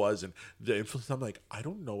amazing he was and the influence. I'm like, I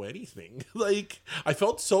don't know anything. Like I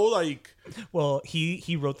felt so like, well,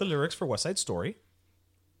 he wrote the lyrics for West Side Story.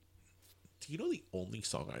 Do you know the only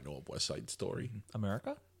song I know of West Side Story?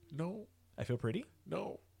 America? No. I Feel Pretty?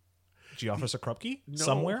 No. Officer Krupke? No.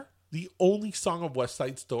 Somewhere? The only song of West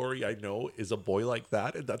Side Story I know is A Boy Like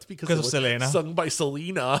That, and that's because it was Selena. Sung by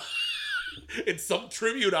Selena. It's some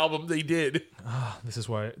tribute album they did. This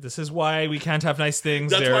is why we can't have nice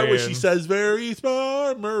things. That's why when she says "very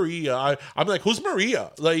smart Maria," I'm like, who's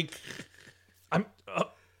Maria? Like, I'm.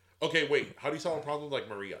 Okay, wait. How do you solve a problem like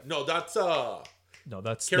Maria? No, that's No,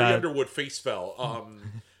 that's Carrie that. Underwood, Face Fell.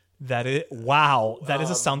 That is wow. That is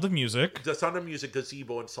a Sound of Music. The Sound of Music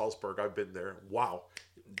gazebo in Salzburg. I've been there. Wow,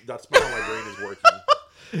 that's how my brain is working.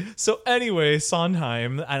 So anyway,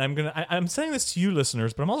 Sondheim, and I'm saying this to you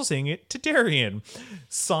listeners, but I'm also saying it to Darian.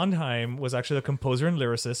 Sondheim was actually the composer and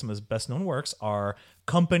lyricist. Some of his best known works are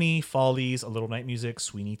Company, Follies, A Little Night Music,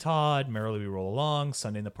 Sweeney Todd, Merrily We Roll Along,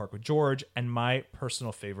 Sunday in the Park with George, and my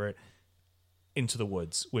personal favorite, Into the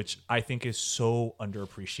Woods, which I think is so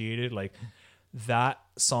underappreciated. Like that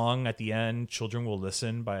song at the end, Children Will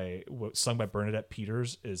Listen, sung by Bernadette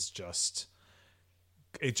Peters, is just...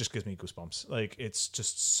 It just gives me goosebumps. Like, it's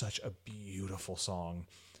just such a beautiful song.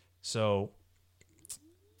 So,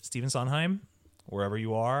 Stephen Sondheim, wherever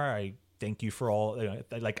you are, I thank you for all,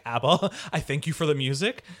 like ABBA, I thank you for the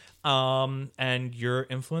music. And your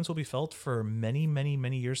influence will be felt for many, many,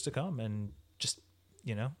 many years to come. And just,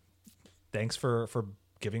 thanks for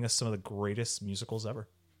giving us some of the greatest musicals ever.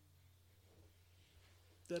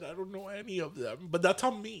 That I don't know any of them, but that's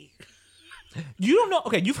on me. You don't know.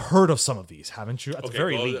 Okay, you've heard of some of these, haven't you? At the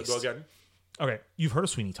very least. Go again. Okay, you've heard of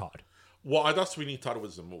Sweeney Todd. Well, I thought Sweeney Todd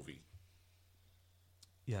was the movie.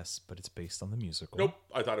 Yes, but it's based on the musical. Nope,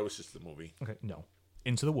 I thought it was just the movie. Okay, no.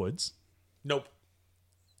 Into the Woods. Nope.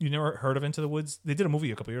 You never heard of Into the Woods? They did a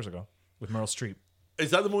movie a couple years ago with Meryl Streep.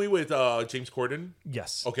 Is that the movie with James Corden?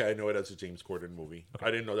 Yes. Okay, I know it as a James Corden movie. Okay.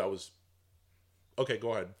 I didn't know that was... Okay,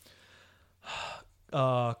 go ahead.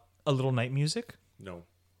 A Little Night Music? No.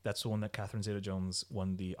 That's the one that Catherine Zeta-Jones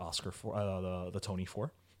won the Oscar for, the Tony for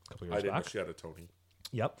a couple years back. I didn't know she had a Tony.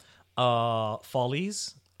 Yep.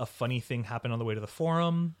 Follies, A Funny Thing Happened on the Way to the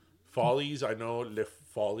Forum. Follies, I know Le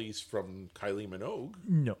Follies from Kylie Minogue.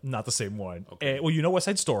 No, not the same one. Okay. Well, you know West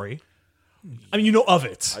Side Story. I mean, you know of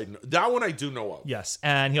it. I know. That one I do know of. Yes,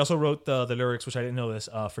 and he also wrote the lyrics, which I didn't know this,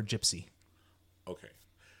 for Gypsy. Okay.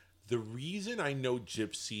 The reason I know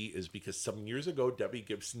Gypsy is because some years ago Debbie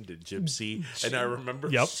Gibson did Gypsy, and I remember.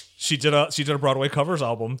 Yep, she did a Broadway covers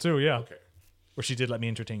album too. Yeah. Okay. Where she did "Let Me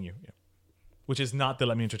Entertain You," yeah. Which is not the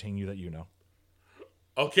 "Let Me Entertain You" that you know.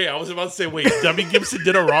 Okay, I was about to say, wait, Debbie Gibson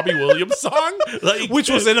did a Robbie Williams song, which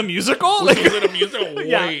was in a musical. Was in a musical. Wait,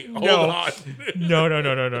 yeah, hold on.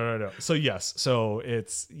 No. So yes, so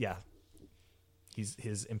it's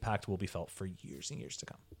his impact will be felt for years and years to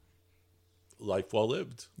come. Life well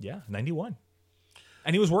lived. Yeah, 91.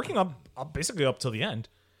 And he was working up basically up till the end.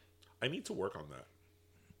 I need to work on that.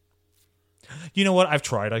 You know what? I've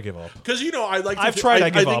tried. I give up. Because,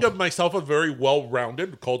 I think of myself a very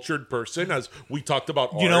well-rounded, cultured person, as we talked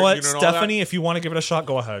about art. You know what, Stephanie? If you want to give it a shot,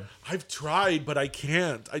 go ahead. I've tried, but I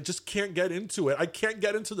can't. I just can't get into it. I can't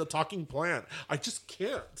get into the talking plant. I just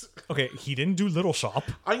can't. Okay, he didn't do Little Shop.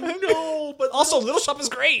 I know, but... Also, Little Shop is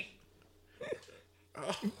great.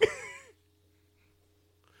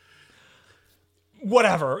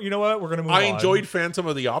 Whatever. You know what? We're going to move on. I enjoyed Phantom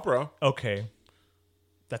of the Opera. Okay.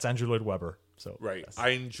 That's Andrew Lloyd Webber. So right. Yes. I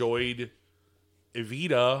enjoyed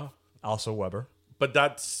Evita. Also Webber. But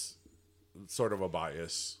that's sort of a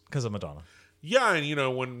bias. Because of Madonna. Yeah,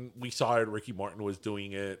 and when we saw it, Ricky Martin was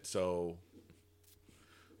doing it, so...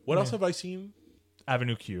 What else have I seen?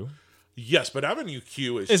 Avenue Q. Yes, but Avenue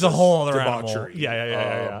Q is a whole other debauchery. Animal.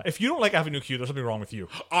 Yeah. If you don't like Avenue Q, there's something wrong with you.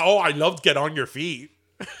 Oh, I loved Get On Your Feet.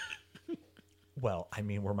 Well, I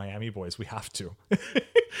mean, we're Miami boys. We have to.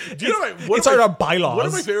 Do you know it's our bylaws. One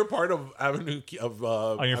of my favorite part of Avenue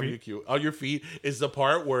Q, On Your Feet is the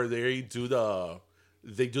part where they do the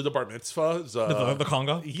bar mitzvahs. The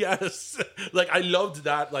conga? Yes. I loved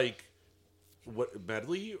that, what,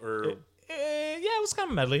 medley? Or it was kind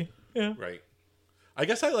of medley. Yeah. Right. I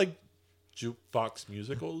guess I like jukebox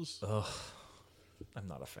musicals. Ugh. I'm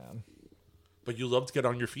not a fan. But you love to Get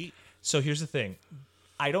On Your Feet. So here's the thing.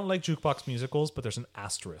 I don't like jukebox musicals, but there's an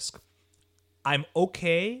asterisk. I'm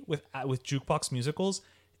okay with jukebox musicals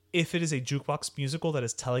if it is a jukebox musical that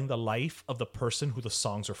is telling the life of the person who the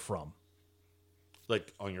songs are from.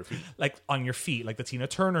 Like On Your Feet. Like On Your Feet. Like the Tina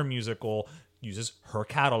Turner musical uses her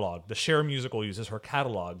catalog. The Cher musical uses her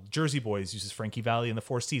catalog. Jersey Boys uses Frankie Valli and the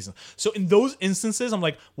Four Seasons. So in those instances, I'm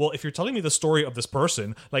like, well, if you're telling me the story of this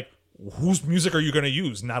person, whose music are you going to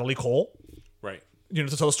use? Natalie Cole? Right. To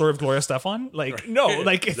tell the story of Gloria Estefan? No.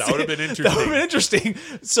 That would have been interesting. That would have been interesting.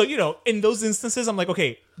 So, in those instances, I'm like,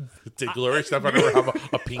 okay. Did Gloria Estefan ever have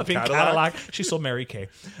a pink Cadillac? She sold Mary Kay.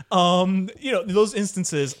 In those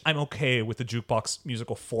instances, I'm okay with the jukebox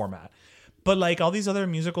musical format. But all these other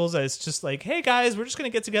musicals, it's just hey guys, we're just going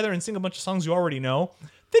to get together and sing a bunch of songs you already know.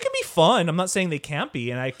 They can be fun. I'm not saying they can't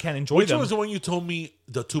be, and I can't enjoy them. Which was the one you told me,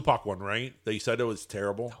 the Tupac one, right? That you said it was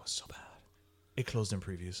terrible? That was so bad. It closed in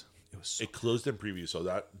previews. It closed in preview,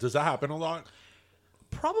 so does that happen a lot?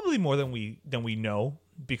 probably more than we know,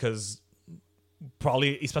 because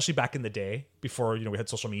probably, especially back in the day before, we had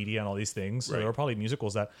social media and all these things, there were probably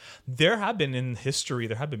musicals that in history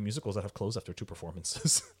musicals that have closed after 2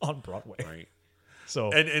 performances on Broadway. Right.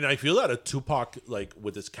 So and I feel that a Tupac, like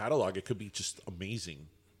with his catalog, it could be just amazing.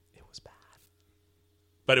 It was bad.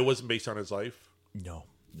 But it wasn't based on his life? No.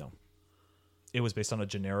 It was based on a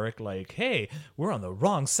generic, like, hey, we're on the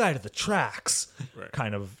wrong side of the tracks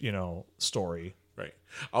kind of, story. Right.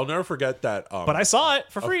 I'll never forget that. But I saw it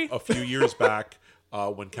for free. A few years back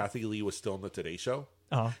when Kathy Lee was still on the Today Show.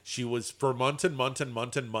 She was, for months and months and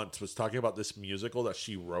months and months, was talking about this musical that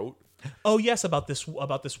she wrote. Oh, yes, about this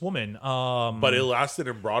woman. But it lasted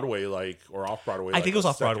in Broadway, or off Broadway. I think it was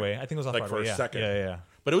off Broadway. For a second. Yeah.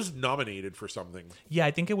 But it was nominated for something. Yeah,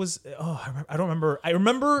 I think it was. I don't remember. I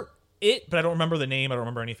remember it, but I don't remember the name. I don't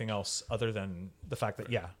remember anything else other than the fact that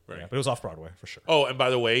but it was off Broadway for sure. Oh, and by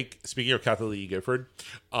the way, speaking of Kathy Lee Gifford,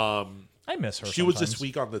 I miss her. She was this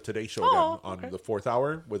week on the Today Show again on the 4th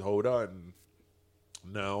hour with Hoda, and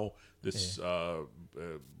now this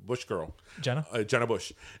Bush girl, Jenna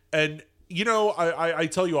Bush. And I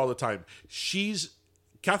tell you all the time,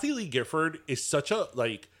 Kathy Lee Gifford is such a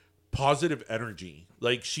positive energy.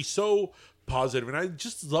 She's so positive, and I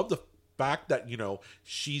just love the fact that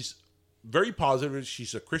she's very positive.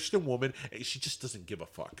 She's a Christian woman, and she just doesn't give a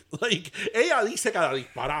fuck. Ella dice cada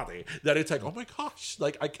disparate that it's oh my gosh, I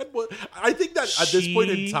think that at this point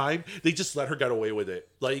in time they just let her get away with it.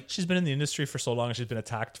 She's been in the industry for so long, and she's been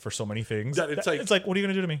attacked for so many things. That it's what are you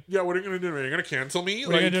gonna do to me? Yeah, what are you gonna do to me? You're gonna cancel me?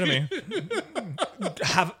 What are you gonna do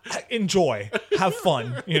to me? Enjoy, have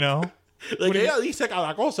fun. Ella dice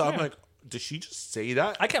cada cosa. I'm like, did she just say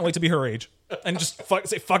that? I can't wait to be her age and just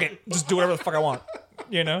say fuck it, just do whatever the fuck I want.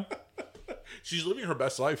 She's living her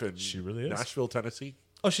best life in Nashville, Tennessee.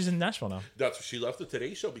 Oh, she's in Nashville now. She left the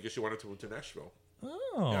Today Show because she wanted to move to Nashville.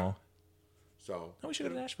 Oh. Yeah. So. We should go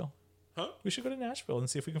to Nashville. Huh? We should go to Nashville and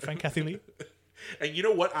see if we can find Kathy Lee. And you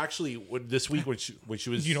know what? Actually, this week when she was,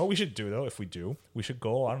 what we should do though? If we do, we should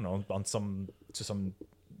go. I don't know, to some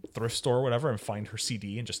thrift store or whatever and find her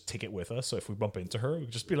CD and just take it with us. So if we bump into her, we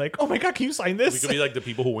could just be like, "Oh my god, can you sign this?" We could be like the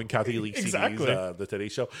people who win Kathy Lee CDs, the Today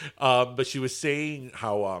Show. But she was saying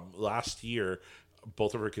how last year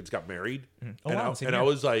both of her kids got married, and I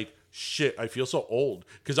was like, shit, I feel so old,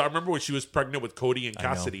 because I remember when she was pregnant with Cody and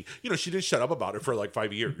Cassidy. She didn't shut up about it for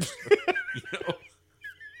 5 years.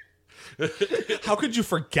 How could you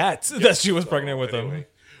forget that she was pregnant with him?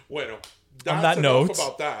 Bueno, on that note,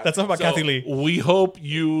 about that. That's enough about Kathy Lee. We hope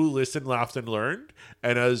you listened, laughed, and learned.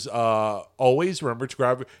 And as always, remember to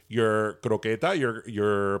grab your croqueta,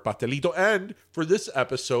 your pastelito, and for this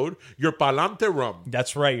episode, your Palante rum.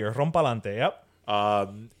 That's right, your rum Palante. Yep.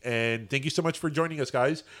 And thank you so much for joining us,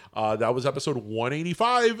 guys. That was episode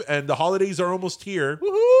 185, and the holidays are almost here.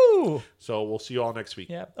 Woohoo! So we'll see you all next week.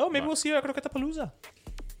 Yeah. Oh, maybe we'll see you at Croqueta Palooza.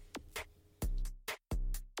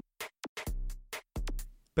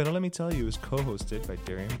 Pero Let Me Tell You is co-hosted by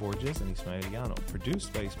Darian Borges and Ismaeliano,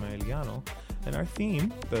 produced by Ismaeliano, and our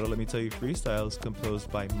theme, Pero Let Me Tell You Freestyle, is composed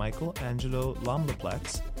by Michael Angelo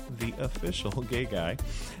Lomlaplex, the official gay guy.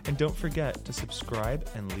 And don't forget to subscribe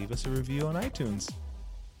and leave us a review on iTunes.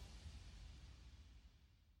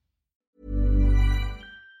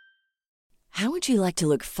 How would you like to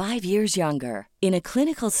look 5 years younger? In a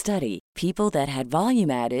clinical study, people that had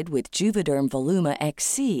volume added with Juvederm Voluma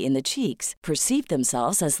XC in the cheeks perceived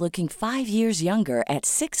themselves as looking 5 years younger at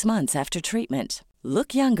 6 months after treatment.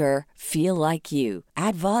 Look younger, feel like you.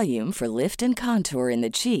 Add volume for lift and contour in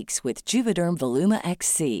the cheeks with Juvederm Voluma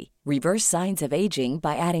XC. Reverse signs of aging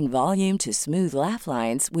by adding volume to smooth laugh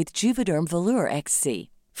lines with Juvederm Volure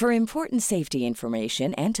XC. For important safety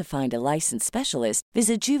information and to find a licensed specialist,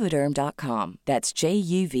 visit Juvederm.com. That's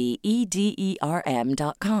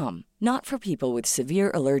JUVEDERM.com. Not for people with severe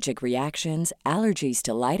allergic reactions, allergies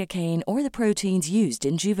to lidocaine, or the proteins used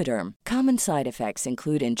in Juvederm. Common side effects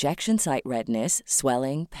include injection site redness,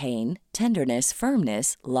 swelling, pain, tenderness,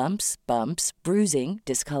 firmness, lumps, bumps, bruising,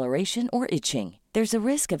 discoloration, or itching. There's a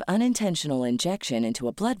risk of unintentional injection into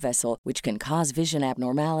a blood vessel, which can cause vision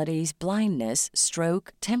abnormalities, blindness,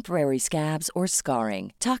 stroke, temporary scabs, or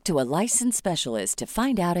scarring. Talk to a licensed specialist to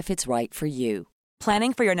find out if it's right for you.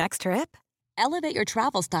 Planning for your next trip? Elevate your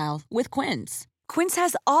travel style with Quince. Quince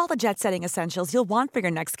has all the jet-setting essentials you'll want for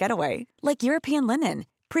your next getaway, like European linen,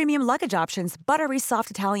 premium luggage options, buttery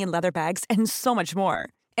soft Italian leather bags, and so much more.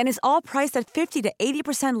 And is all priced at 50 to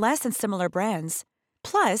 80% less than similar brands.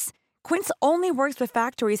 Plus, Quince only works with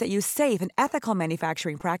factories that use safe and ethical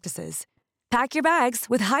manufacturing practices. Pack your bags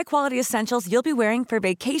with high-quality essentials you'll be wearing for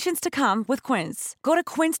vacations to come with Quince. Go to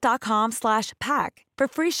quince.com/pack for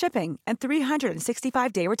free shipping and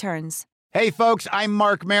 365-day returns. Hey, folks, I'm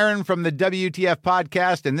Mark Maron from the WTF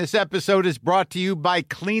Podcast, and this episode is brought to you by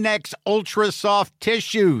Kleenex Ultra Soft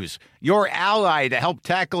Tissues, your ally to help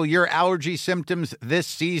tackle your allergy symptoms this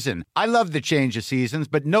season. I love the change of seasons,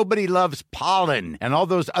 but nobody loves pollen and all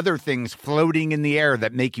those other things floating in the air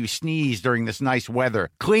that make you sneeze during this nice weather.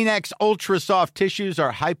 Kleenex Ultra Soft Tissues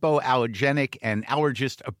are hypoallergenic and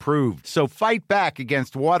allergist approved, so fight back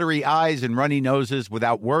against watery eyes and runny noses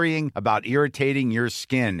without worrying about irritating your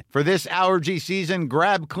skin. For this allergy season,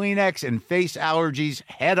 grab Kleenex and face allergies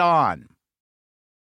head on.